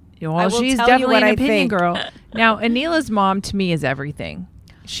girl. I Well, will she's tell you definitely what an I opinion think. girl. Now, Anila's mom to me is everything.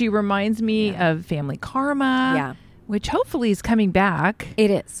 She reminds me of Family Karma, Yeah. which hopefully is coming back.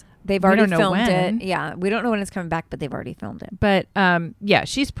 It is. They've We already don't know filmed when. it. Yeah. We don't know when it's coming back, but they've already filmed it. But yeah,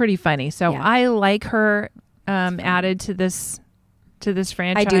 she's pretty funny. So Yeah. I like her added to this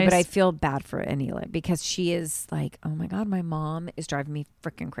franchise. I do, but I feel bad for Anila because she is like, oh my God, my mom is driving me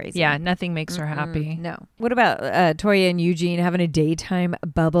freaking crazy. Yeah, nothing makes her happy. No. What about Toya and Eugene having a daytime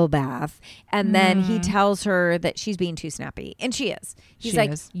bubble bath? And then he tells her that she's being too snappy. And she is. He's She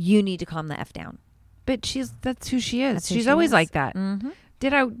like, is. you need to calm the F down. But that's who she is. That's who She's she always is. like that. Mm-hmm.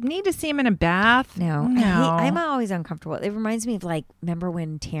 Did I need to see him in a bath? No. No. I'm always uncomfortable. It reminds me of like, remember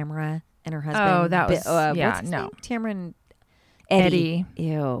when Tamara and her husband. Oh, that was- yeah, what's his no. name? Tamara and Eddie.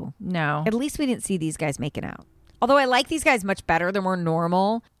 Ew. No. At least we didn't see these guys making out. Although I like these guys much better. They're more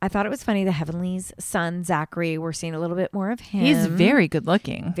normal. I thought it was funny. The Heavenly's son, Zachary, we're seeing a little bit more of him. He's very good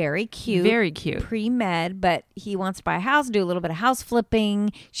looking. very cute. Very cute. Pre-med, but he wants to buy a house, do a little bit of house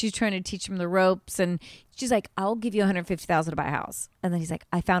flipping. She's trying to teach him the ropes. And she's like, I'll give you $150,000 to buy a house. And then he's like,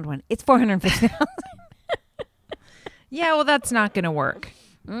 I found one. It's $450,000. Yeah, well, that's not going to work.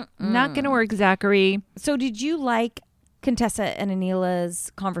 Not going to work, Zachary. So did you like Contessa and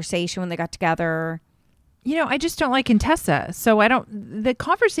Anila's conversation when they got together? You know, I just don't like Contessa. So the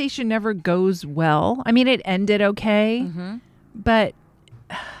conversation never goes well. I mean, it ended okay, but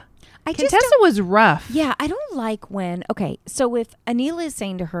I just Contessa was rough. Yeah, I don't like when, okay, so if Anila is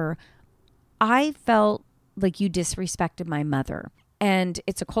saying to her, I felt like you disrespected my mother. And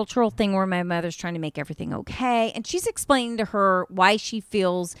it's a cultural thing where my mother's trying to make everything okay. And she's explaining to her why she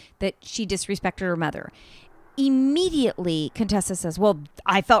feels that she disrespected her mother. Immediately, Contessa says, well,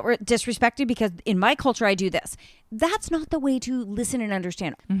 I felt disrespected because in my culture, I do this. That's not the way to listen and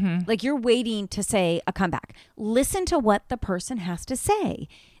understand. Like you're waiting to say a comeback. Listen to what the person has to say.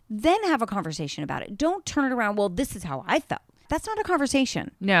 Then have a conversation about it. Don't turn it around. Well, this is how I felt. That's not a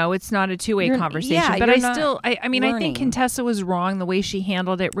conversation. No, it's not a two-way You're- conversation. yeah, but you're I not still, I mean, I learning. think Contessa was wrong the way she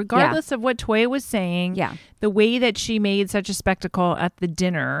handled it, regardless of what Toya was saying. Yeah. The way that she made such a spectacle at the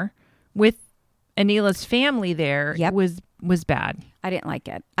dinner with Anila's family there Yep. was bad. I didn't like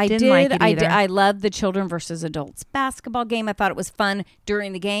it. I Didn't did. like it I either. did. I loved the children versus adults basketball game. I thought it was fun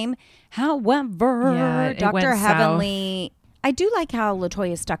during the game. However, Yeah, it Dr. went Heavenly, I do like how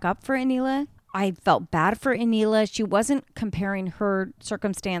LaToya stuck up for Anila. I felt bad for Anila. She wasn't comparing her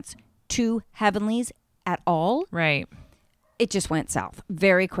circumstance to Heavenly's at all. Right. It just went south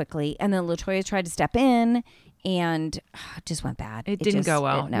very quickly. And then LaToya tried to step in and it just went bad. It didn't just- go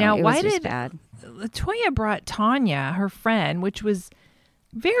well. no, Now, it why was just did bad? Toya brought Tanya, her friend, which was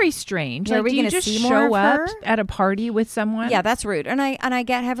very strange. Yeah, are Like, we do you gonna just see more show of up her? at a party with someone? Yeah, that's rude. And I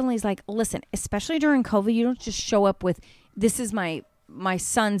get Heavenly's like, listen, especially during COVID, you don't just show up with this is my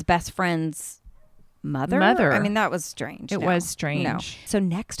son's best friend's mother. I mean, that was strange. It No. was strange. No. So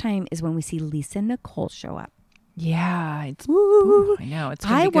next time is when we see Lisa and Nicole show up. Yeah, it's. Ooh, I know it's.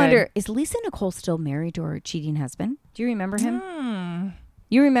 Gonna I be good. wonder, is Lisa Nicole still married to her cheating husband? Do you remember him?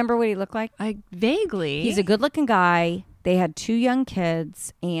 You remember what he looked like? I vaguely. He's a good-looking guy. They had 2 young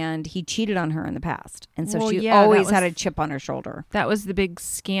kids, and he cheated on her in the past, and so Well, she yeah, that always had a was- chip on her shoulder. That was the big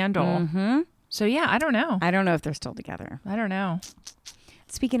scandal. Mm-hmm. So yeah, I don't know. I don't know if they're still together. I don't know.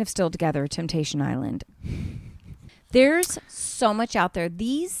 Speaking of still together, Temptation Island. There's so much out there.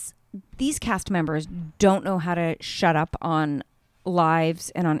 These cast members don't know how to shut up on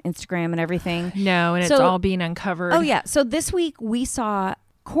lives and on Instagram and everything. No, and it's So- all being uncovered. Oh yeah. So this week we saw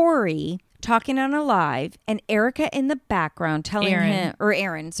Corey talking on a live and Erica in the background telling Aaron. him, or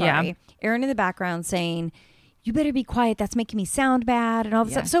Aaron, sorry. Yeah. Aaron in the background saying, you better be quiet. That's making me sound bad and all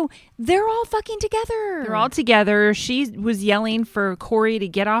this Yeah. stuff. So they're all fucking together. They're all together. She was yelling for Corey to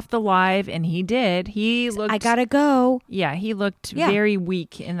get off the live, and he did. He looked. I gotta go. Yeah, he looked Yeah. very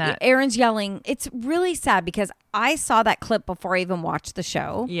weak in that. Aaron's yelling. It's really sad because I saw that clip before I even watched the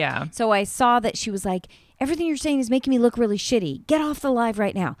show. Yeah. So I saw that she was like, everything you're saying is making me look really shitty. Get off the live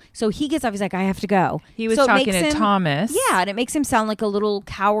right now. So he gets off. He's like, I have to go. He was So it talking makes to him- Thomas. Yeah, and it makes him sound like a little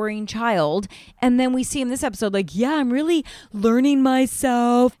cowering child. And then we see him this episode like, yeah, I'm really learning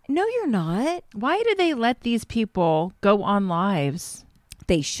myself. No, you're not. Why do they let these people go on lives?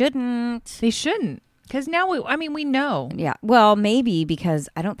 They shouldn't. They shouldn't. Because now, we know. Yeah. Well, maybe because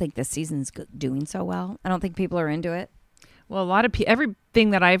I don't think this season's doing so well. I don't think people are into it. Well, a lot of everything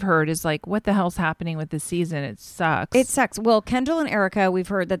that I've heard is like, what the hell's happening with this season? It sucks. It sucks. Well, Kendall and Erica, we've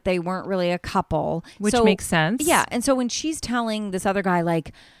heard that they weren't really a couple. Which So- makes sense. Yeah. And so when she's telling this other guy,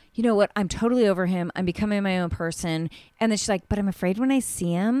 like, you know what, I'm totally over him. I'm becoming my own person. And then she's like, but I'm afraid when I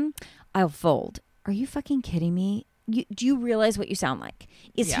see him, I'll fold. Are you fucking kidding me? Do you realize what you sound like?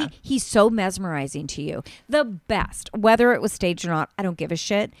 Yeah. He's so mesmerizing to you. The best, whether it was staged or not, I don't give a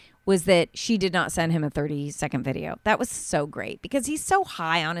shit, was that she did not send him a 30-second video. That was so great because he's so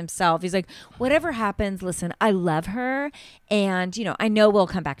high on himself. He's like, whatever happens, listen, I love her. And, I know we'll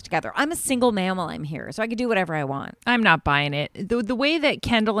come back together. I'm a single man while I'm here, so I can do whatever I want. I'm not buying it. The way that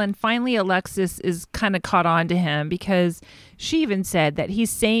Kendall and finally Alexis is kind of caught on to him, because she even said that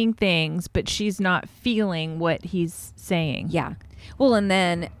he's saying things, but she's not feeling what he's saying. Yeah. Well, and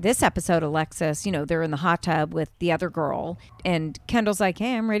then this episode, Alexis, they're in the hot tub with the other girl, and Kendall's like,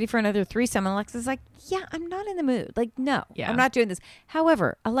 hey, I'm ready for another threesome. And Alexis is like, yeah, I'm not in the mood. Like, no, Yeah. I'm not doing this.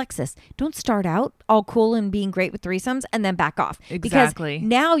 However, Alexis, don't start out all cool and being great with threesomes and then back off. Exactly. Because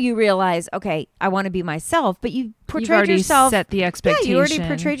now you realize, okay, I want to be myself, but you portrayed You've already yourself. set the Yeah, expectation. you already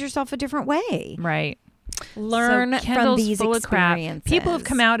portrayed yourself a different way. Right. Learn So from Kendall's these full of crap. experiences. People have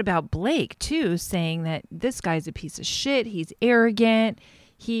come out about Blake too, saying that this guy's a piece of shit. He's arrogant.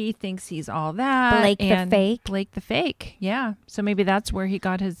 He thinks he's all that. Blake the and fake? Blake the fake. Yeah. So maybe that's where he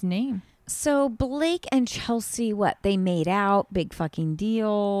got his name. So Blake and Chelsea, they made out, big fucking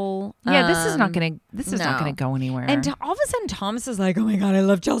deal. Yeah. This is not gonna no. go anywhere. And all of a sudden, Thomas is like, "Oh my god, I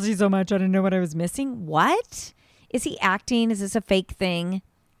love Chelsea so much. I didn't know what I was missing. What is he acting? Is this a fake thing?"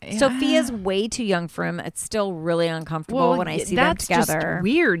 Yeah. Sophia's way too young for him. It's still really uncomfortable when I see them that's together. just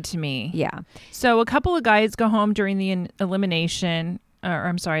weird to me. Yeah. So a couple of guys go home during the elimination. Or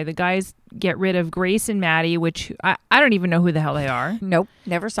I'm sorry, the guys get rid of Grace and Maddie, which I don't even know who the hell they are. Nope.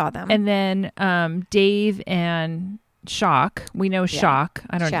 Never saw them. And then Dave and Shock. We know Shock.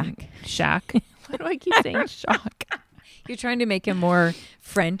 I don't know. Shaq. Why do I keep saying Shock? You're trying to make him more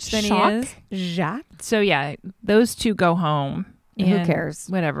French than Shock? he is. Jacques. So yeah, those two go home. Who And cares?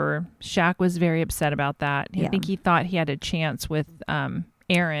 Whatever. Shaq was very upset about that. I Yeah. think he thought he had a chance with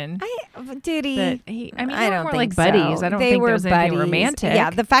Aaron. Did he? That they I were don't more think like buddies. so. I don't They think were there was anything buddies. romantic. Yeah,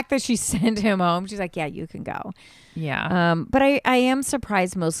 the fact that she sent him home, she's like, yeah, you can go. Yeah. But I am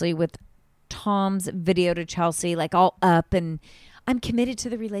surprised mostly with Tom's video to Chelsea, like all up and I'm committed to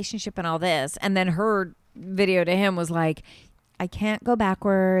the relationship and all this. And then her video to him was like, I can't go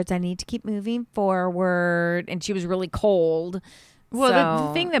backwards. I need to keep moving forward. And she was really cold. Well, the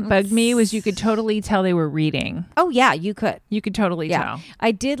So, thing that bugged me was you could totally tell they were reading. Oh, yeah, you could. You could totally Yeah. tell.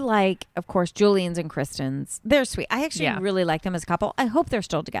 I did like, of course, Julian's and Kristen's. They're sweet. I actually Yeah. really like them as a couple. I hope they're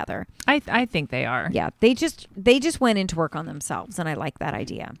still together. I think they are. Yeah, they just went into work on themselves, and I like that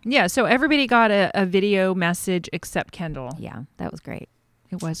idea. Yeah, so everybody got a video message except Kendall. Yeah, that was great.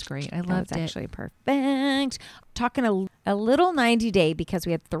 It was great. I That loved was it. actually perfect. Talking a little 90 day because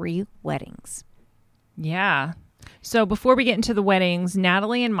we had 3 weddings. Yeah. So before we get into the weddings,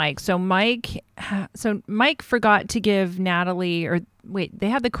 Natalie and Mike. So Mike forgot to give Natalie, or wait, they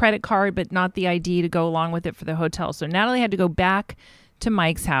had the credit card, but not the ID to go along with it for the hotel. So Natalie had to go back to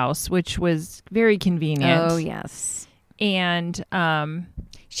Mike's house, which was very convenient. Oh, yes. And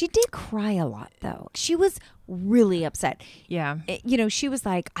She did cry a lot, though. She was really upset. yeah. She was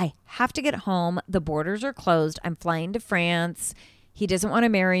like, I have to get home. The borders are closed. I'm flying to France. He doesn't want to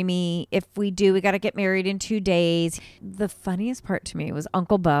marry me. If we do, we got to get married in 2 days. The funniest part to me was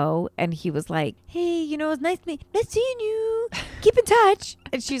Uncle Bo. And he was like, hey, it's nice seeing you. Keep in touch.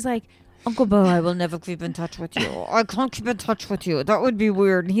 And she's like, Uncle Bo, I will never keep in touch with you. I can't keep in touch with you. That would be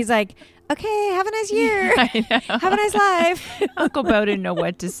weird. And he's like, okay, have a nice year. I know. Have a nice life. Uncle Bo didn't know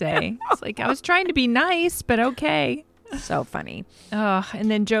what to say. It's like, I was trying to be nice, but okay. So funny.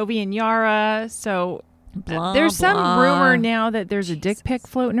 And then Jovi and Yara. So Blah, there's some blah. rumor now that there's a dick pic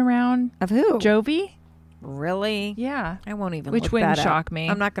floating around. Of who? Jovi? Really? Yeah. I won't even Which look wouldn't that shock up. me.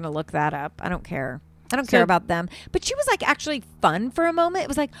 I'm not going to look that up. I don't care. I don't So- care about them. But she was like actually fun for a moment. It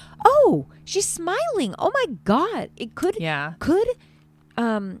was like, oh, she's smiling. Oh my God. It could, Yeah. could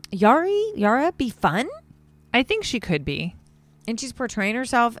Yara be fun? I think she could be. And she's portraying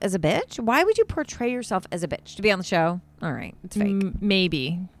herself as a bitch? Why would you portray yourself as a bitch? To be on the show? All right. It's fake.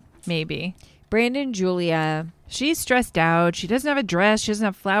 Maybe. Brandon and Julia. She's stressed out. She doesn't have a dress. She doesn't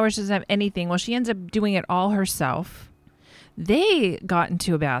have flowers. She doesn't have anything. Well, she ends up doing it all herself. They got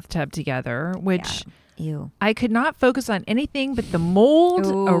into a bathtub together, which Ew. I could not focus on anything but the mold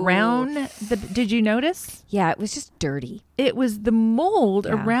Ooh. around the. Did you notice? Yeah, it was just dirty. It was the mold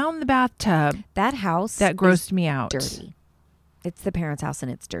Yeah. around the bathtub That house that is grossed me out. dirty. It's the parents' house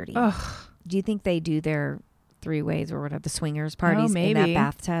and it's dirty. Ugh, Do you think they do their 3-ways or whatever, the swingers parties in maybe. that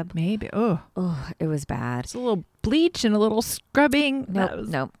bathtub? maybe. Oh, Oh, it was bad. it's a little bleach and a little scrubbing. That Nope, was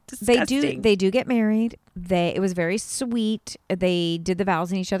nope. disgusting. They do get married. It was very sweet. They did the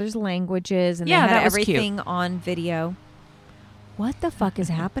vows in each other's languages, and Yeah, they had that was cute. everything on video. What the fuck is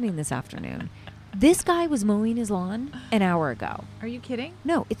happening this afternoon? This guy was mowing his lawn an hour ago. Are you kidding?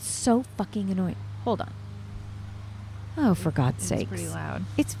 No, it's so fucking annoying. Hold on. Oh, for God's It's sake. pretty loud.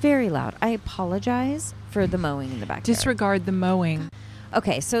 It's very loud. I apologize for the mowing in the backyard. Disregard the mowing.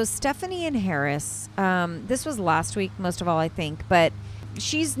 Okay, so Stephanie and Harris, this was last week, most of all, I think, but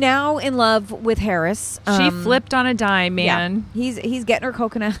she's now in love with Harris. She flipped on a dime, man. Yeah, he's getting her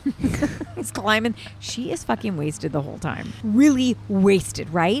coconut. He's climbing. She is fucking wasted the whole time. Really wasted,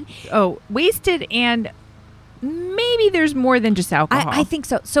 right? Oh, wasted, and maybe there's more than just alcohol. I think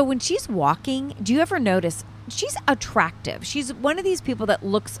so. So when she's walking, do you ever notice she's attractive? She's one of these people that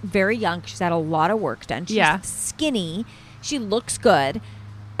looks very young. She's had a lot of work done. She's Yeah. skinny. She looks good.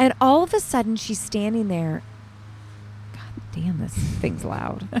 And all of a sudden she's standing there. God damn, this thing's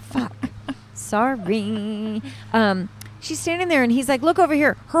loud. Fuck. Sorry. She's standing there and he's like, look over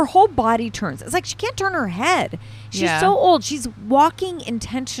here. Her whole body turns. It's like she can't turn her head. She's Yeah. so old. She's walking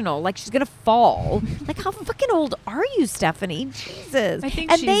intentional, like she's going to fall. Like, how fucking old are you, Stephanie? Jesus. I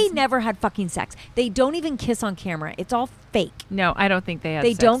think and they she's- never had fucking sex. They don't even kiss on camera. It's all fake. No, I don't think they had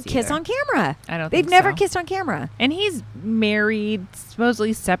They sex don't kiss either. on camera. I don't They've think never so. kissed on camera. And he's married,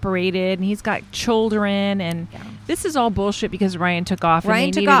 supposedly separated, and he's got children. And this is all bullshit because Ryan took off Ryan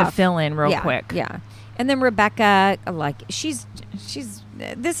and took they needed to off. fill in real Yeah, quick. Yeah. And then Rebecca, like, she's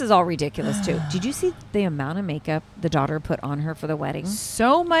this is all ridiculous too. Did you see the amount of makeup the daughter put on her for the wedding?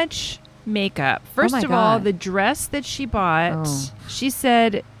 So much makeup. First my of all, God. the dress that she bought, Oh. she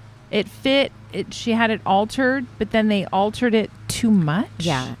said it fit. She had it altered, but then they altered it too much.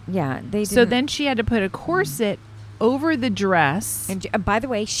 Yeah. They So didn't- then she had to put a corset over the dress. and by the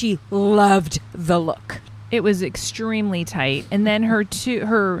way, she loved the look. It was extremely tight. And then her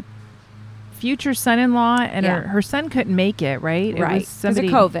future son-in-law and Yeah. her son couldn't make it, right? It Right. was somebody,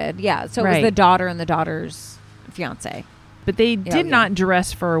 because of COVID. Yeah. So it Right. was the daughter and the daughter's fiance. but they did yeah. not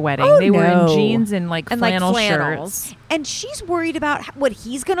dress for a wedding. Oh, they were in no. jeans and like And flannel like flannels. shirts. And she's worried about what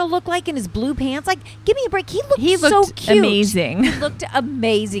he's going to look like in his blue pants. Like, give me a break. He He so looked cute. amazing. He looked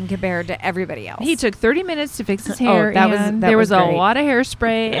amazing compared to everybody else. He took 30 minutes to fix his hair. that was- and that there was was a great. lot of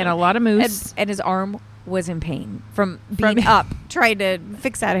hairspray and a lot of mousse. and his arm was in pain from being up trying to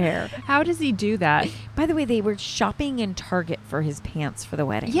fix that hair. How does he do that? By the way, they were shopping in Target for his pants for the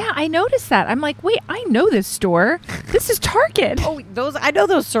wedding. Yeah, I noticed that. I'm like, wait, I know this store. This is Target. Oh, I know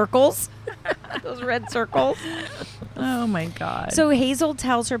those circles. Those red circles. Oh my God. So Hazel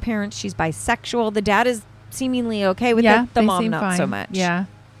tells her parents she's bisexual. The dad is seemingly okay with yeah, it. The they mom seem not fine. so much. Yeah.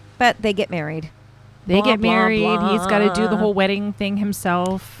 But they get married. They Blah, get blah, married. blah. He's got to do the whole wedding thing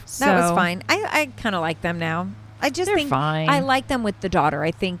himself. That was So- fine. I kind of like them now. I just They're think fine. I like them with the daughter. I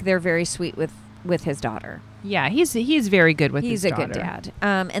think they're very sweet with his daughter. Yeah, he's very good with He's his a good daughter.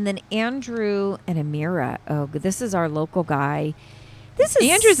 dad. And then Andrew and Amira. Oh, this is our local guy. This is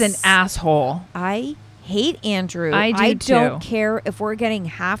Andrew's an asshole. I hate Andrew. I do don't too. care if we're getting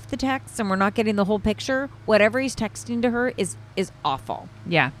half the text and we're not getting the whole picture. Whatever he's texting to her is awful.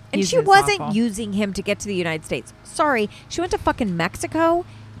 Yeah. And she wasn't using him to get to the United States. Sorry, she went to fucking Mexico,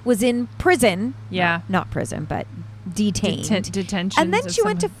 was in prison. Yeah. Not prison, but detained. Detention. And then she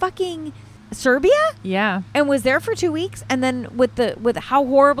went to fucking Serbia Yeah. and was there for 2 weeks. And then with how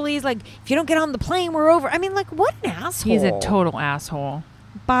horribly he's like, if you don't get on the plane, we're over. I mean, like, what an asshole. He's a total asshole.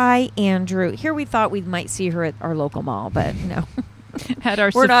 Bye, Andrew. Here we thought we might see her at our local mall, but no. Had our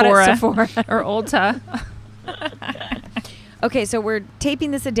We're not at Sephora. or Ulta. Okay, so we're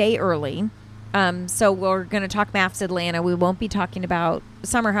taping this a day early. So we're going to talk MAFS Atlanta. We won't be talking about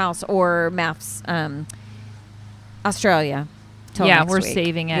Summer House or MAFS Australia. Till Yeah, next we're week.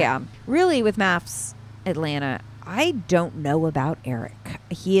 saving it. Yeah. Really, with MAFS Atlanta, I don't know about Eric.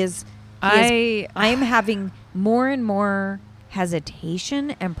 I'm having more and more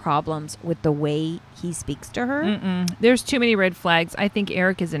hesitation and problems with the way he speaks to her. Mm-mm. There's too many red flags. I think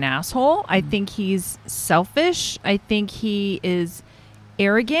Eric is an asshole. I think he's selfish. I think he is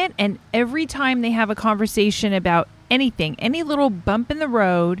arrogant. And every time they have a conversation about anything, any little bump in the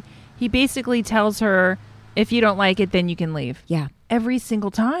road, He basically tells her, if you don't like it, then you can leave. Yeah. Every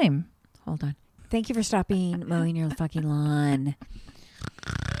single time. Hold on. Thank you for stopping mowing your fucking lawn.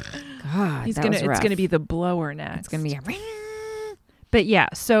 God, It's rough. gonna be the blower next. It's gonna be. But yeah,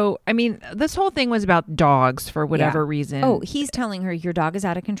 so I mean, this whole thing was about dogs for whatever reason. Oh, he's telling her your dog is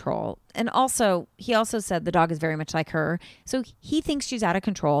out of control. And also, he also said the dog is very much like her. So he thinks she's out of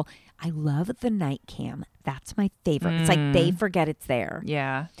control. I love the night cam. That's my favorite. It's like they forget it's there.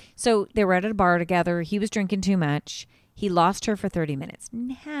 Yeah. So they were at a bar together. He was drinking too much. He lost her for 30 minutes.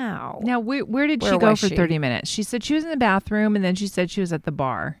 Now, Where did she Where go was for she? 30 minutes? She said she was in the bathroom, and then she said she was at the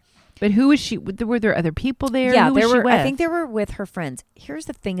bar. But who was she? Were there other people there? yeah, Who was there she were. with? I think they were with her friends. Here's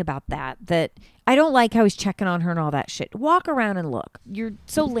the thing about that I don't like how he's checking on her and all that shit. Walk around and look. You're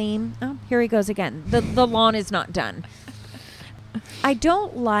so lame. Oh, here he goes again. The lawn is not done. I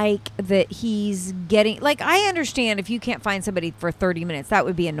don't like that he's getting, like, I understand if you can't find somebody for 30 minutes, that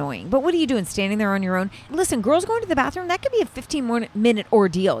would be annoying. But what are you doing, standing there on your own? Listen, girls going to the bathroom, that could be a 15-minute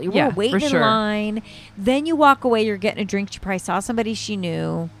ordeal. You're Yeah, waiting for in sure. line. Then you walk away, you're getting a drink. She probably saw somebody she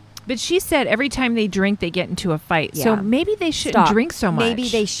knew. But she said every time they drink, they get into a fight. So Yeah. maybe they shouldn't Stop. drink so much. Maybe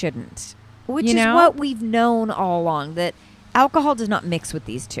they shouldn't. Which You is know? what we've known all along, that alcohol does not mix with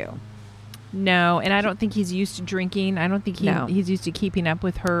these two. No, and I don't think he's used to drinking. I don't think No. he's used to keeping up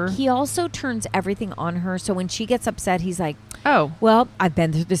with her. He also turns everything on her. So when she gets upset, he's like, Oh, well, I've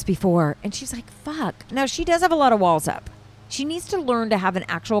been through this before. And she's like, fuck. Now, she does have a lot of walls up. She needs to learn to have an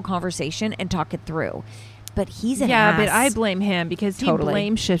actual conversation and talk it through. But he's an yeah, ass. but I blame him because he Totally.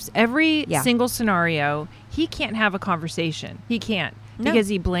 blame shifts every Yeah. single scenario. He can't have a conversation. He can't No. because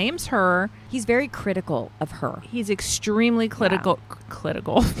he blames her. He's very critical of her. He's extremely critical.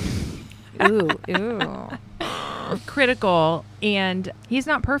 Ooh, ooh. Critical, and he's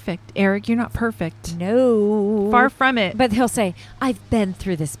not perfect. Eric, you're not perfect. No. Far from it. But he'll say, I've been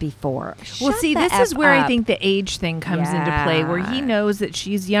through this before. Well, Shut see, the this is F where I up. think the age thing comes into play, where he Yeah. knows that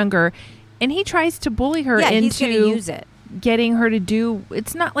she's younger, and he tries to bully her Yeah, he's going to into use it. getting her to do.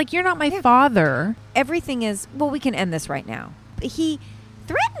 It's not like you're not my father. Everything is, well, we can end this right now. He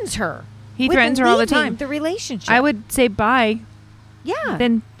threatens her. He with threatens her all the leaving time. The relationship. I would say bye, Yeah.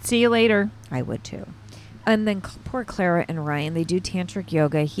 then see you later. I would too. And then poor Clara and Ryan, they do tantric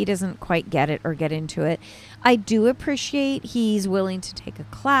yoga. He doesn't quite get it or get into it. I do appreciate he's willing to take a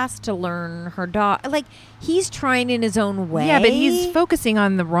class to learn her dog. Like, he's trying in his own way. Yeah, but he's focusing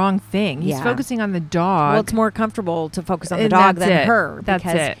on the wrong thing. He's Yeah. focusing on the dog. Well, it's more comfortable to focus on the And dog that's than it. her. That's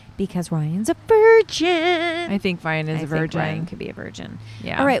because, it. Because Ryan's a virgin. I think Ryan is I a think virgin. Ryan could be a virgin.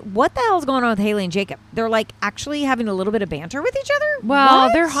 Yeah. All right. What the hell's going on with Haley and Jacob? They're like actually having a little bit of banter with each other? Well,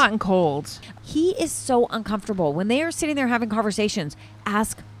 What? they're hot and cold. He is so uncomfortable. When they are sitting there having conversations,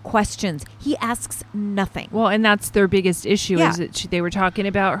 ask questions. He asks nothing. Well, and that's their biggest issue Yeah. is that they were talking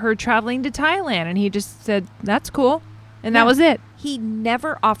about her traveling to Thailand, and he just said, that's cool. And Yeah. that was it. He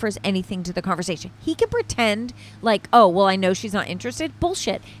never offers anything to the conversation. He can pretend like, oh, well, I know she's not interested.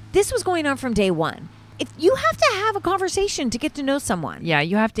 Bullshit. This was going on from day one. If you have to have a conversation to get to know someone. Yeah,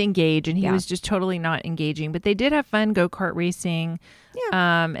 you have to engage, and he Yeah. was just totally not engaging. But they did have fun go-kart racing.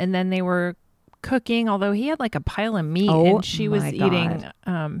 Yeah. And then they were cooking, although he had like a pile of meat, Oh, and she was my eating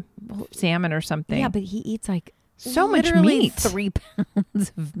salmon or something. Yeah, but he eats like So much literally meat. 3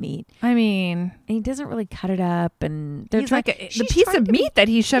 pounds of meat. I mean, And he doesn't really cut it up. And they're he's trying- like the she's piece trying of to be- meat that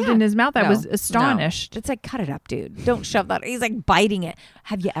he shoved Yeah. in his mouth. I No, was no. astonished. It's like, cut it up, dude. Don't shove that. He's like biting it.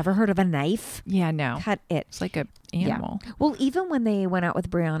 Have you ever heard of a knife? Yeah, no, Cut it. it's like a animal. Yeah. Well, even when they went out with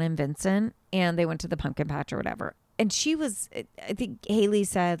Brianna and Vincent and they went to the pumpkin patch or whatever, and she was, I think Haley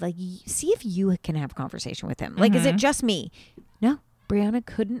said, like, see if you can have a conversation with him. Like, is it just me? No. Brianna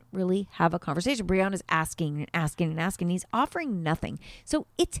couldn't really have a conversation. Brianna's asking and asking and asking. He's offering nothing. So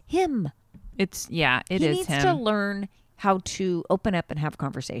it's him. It He is needs him. to learn how to open up and have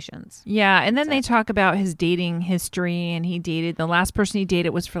conversations. Yeah, and then they talk about his dating history, and he dated the last person he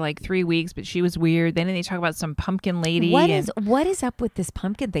dated was for like 3 weeks, but she was weird. Then they talk about some pumpkin lady. What and is up with this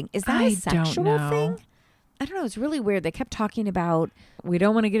pumpkin thing? Is that I a don't sexual know. thing? I don't know. It's really weird. They kept talking about we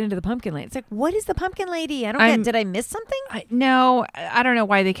don't want to get into the pumpkin lady. It's like, what is the pumpkin lady? I don't get. Did I miss something? No, I don't know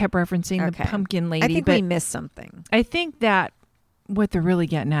why they kept referencing Okay. the pumpkin lady. I think but we missed something. I think that what they're really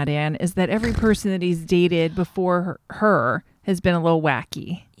getting at, Ann, is that every person that he's dated before her has been a little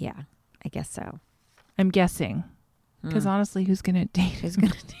wacky. Yeah, I guess so. I'm guessing. Because honestly, who's going to date? Who's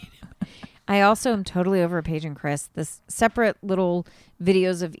gonna date him? I also am totally over Paige and Chris. This separate little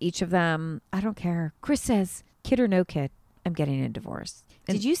videos of each of them. I don't care. Chris says, kid or no kid, I'm getting a divorce.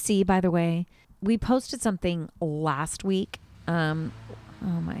 Did you see, by the way, we posted something last week.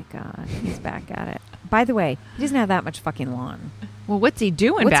 Oh my God, he's back at it. By the way, he doesn't have that much fucking lawn. Well, what's he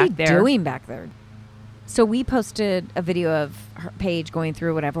doing What's back he there? doing back there? So we posted a video of her Paige going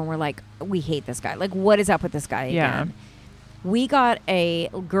through whatever, and we're like, we hate this guy. Like, what is up with this guy Yeah. again? We got a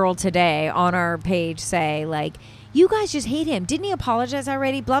girl today on our page say, like, you guys just hate him. Didn't he apologize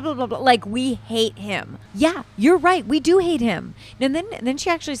already? Blah, blah, blah, blah. Like, we hate him. Yeah, you're right. We do hate him. And then she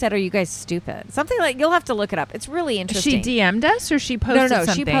actually said, are you guys stupid? Something like, you'll have to look it up. It's really interesting. She DM'd us or she posted No,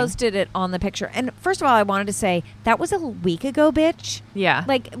 something? she posted it on the picture. And first of all, I wanted to say, that was a week ago, bitch. Yeah.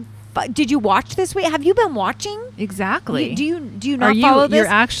 Like, did you watch this week? Have you been watching? Exactly. Do you not Are you, follow this? You're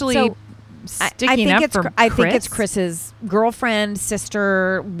actually So, sticking up for I think it's Chris? Chris's girlfriend,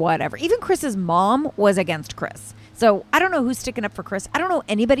 sister, whatever. Even Chris's mom was against Chris. So I don't know who's sticking up for Chris. I don't know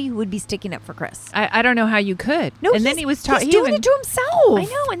anybody who would be sticking up for Chris. I don't know how you could. No, and then he was talking. He's doing it to himself. I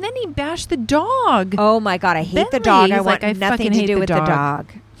know. And then he bashed the dog. Oh my God, I hate the Bentley, dog. I he's want like, I nothing fucking to hate do the with dog. the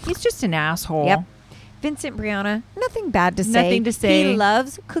dog. He's just an asshole. Yep. Vincent Brianna, nothing bad to say. Nothing to say. He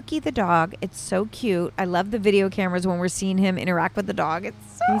loves Cookie the dog. It's so cute. I love the video cameras when we're seeing him interact with the dog. It's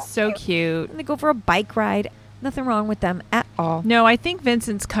so He's so cute. And they go for a bike ride. Nothing wrong with them at all. No, I think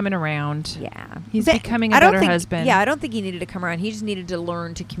Vincent's coming around. Yeah. He's But becoming a I don't better think- husband. Yeah, I don't think he needed to come around. He just needed to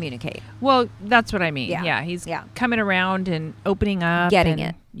learn to communicate. Well, that's what I mean. Yeah. Yeah, he's Yeah. coming around and opening up. Getting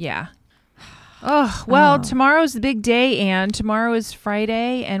and- it. Yeah. Oh, well, Oh. tomorrow's the big day, and tomorrow is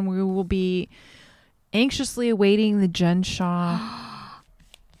Friday, and we will be anxiously awaiting the Jen Shaw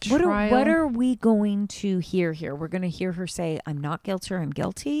trial. What are we going to hear here? We're going to hear her say, I'm not guilty or I'm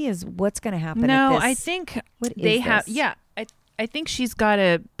guilty? Is what's going to happen No, at this? I think What they is have. this? Yeah, I think she's got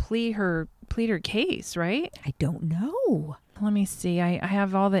to plead her case, right? I don't know. Let me see. I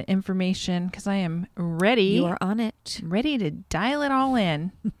have all the information because I am ready. You are on it. ready to dial it all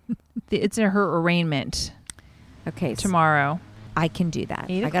in. It's her arraignment Okay. So tomorrow. I can do that.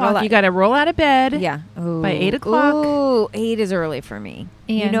 8 I o'clock. got You got to roll out of bed. yeah. Ooh. By 8 o'clock. Ooh, 8 is early for me.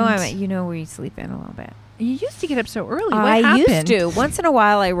 And- You know we sleep in a little bit. You used to get up so early. What I happened? used to. Once in a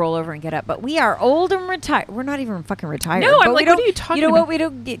while, I roll over and get up. But we are old and retired. We're not even fucking retired. No, I'm but like, we don't- what are you talking You know about? what?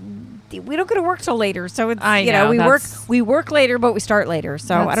 We don't go to work till later. So it's I you know know, we that's- work later, but we start later.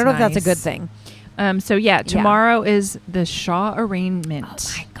 So I That's don't know if that's a nice. good thing. So yeah, tomorrow is the Shaw arraignment.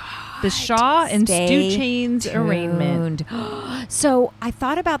 Oh my God. The Shaw and Stay Stu Chain's arraignment. So I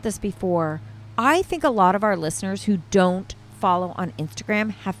thought about this before. I think a lot of our listeners who don't follow on Instagram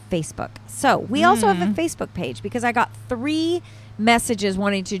have Facebook. So we also have a Facebook page because I got 3 messages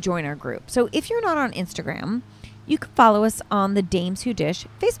wanting to join our group. So if you're not on Instagram, you can follow us on the Dames Who Dish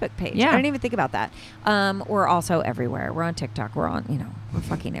Facebook page. Yeah. I didn't even think about that. We're also everywhere. We're on TikTok. We're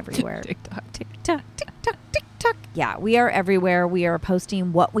fucking everywhere. TikTok. TikTok. Yeah, we are everywhere. We are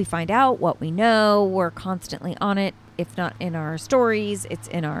posting what we find out, what we know. We're constantly on it. If not in our stories, it's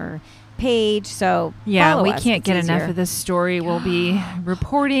in our page. So Yeah, follow we us. can't It's get enough easier. of this story. We'll be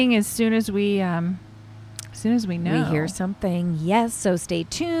reporting as soon as we know. We hear something. Yes, so stay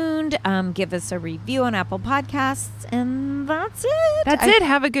tuned. Give us a review on Apple Podcasts, and that's it. That's it.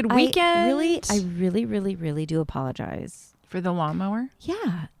 Have a good weekend. I really do apologize. For the lawnmower.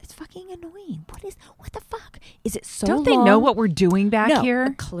 Yeah, it's fucking annoying. What the fuck? Is it so Don't they long? know what we're doing back No,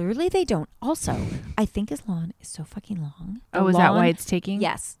 here? clearly they don't. Also, I think his lawn is so fucking long. The Oh, is that lawn- why it's taking?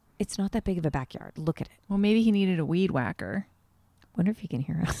 Yes. It's not that big of a backyard. Look at it. Well, maybe he needed a weed whacker. Wonder if he can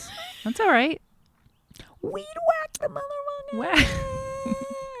hear us. That's all right. Weed whack the mother Wha-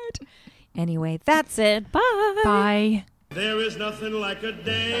 Anyway, that's it. Bye. Bye. There is nothing like a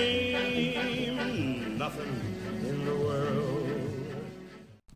dame, nothing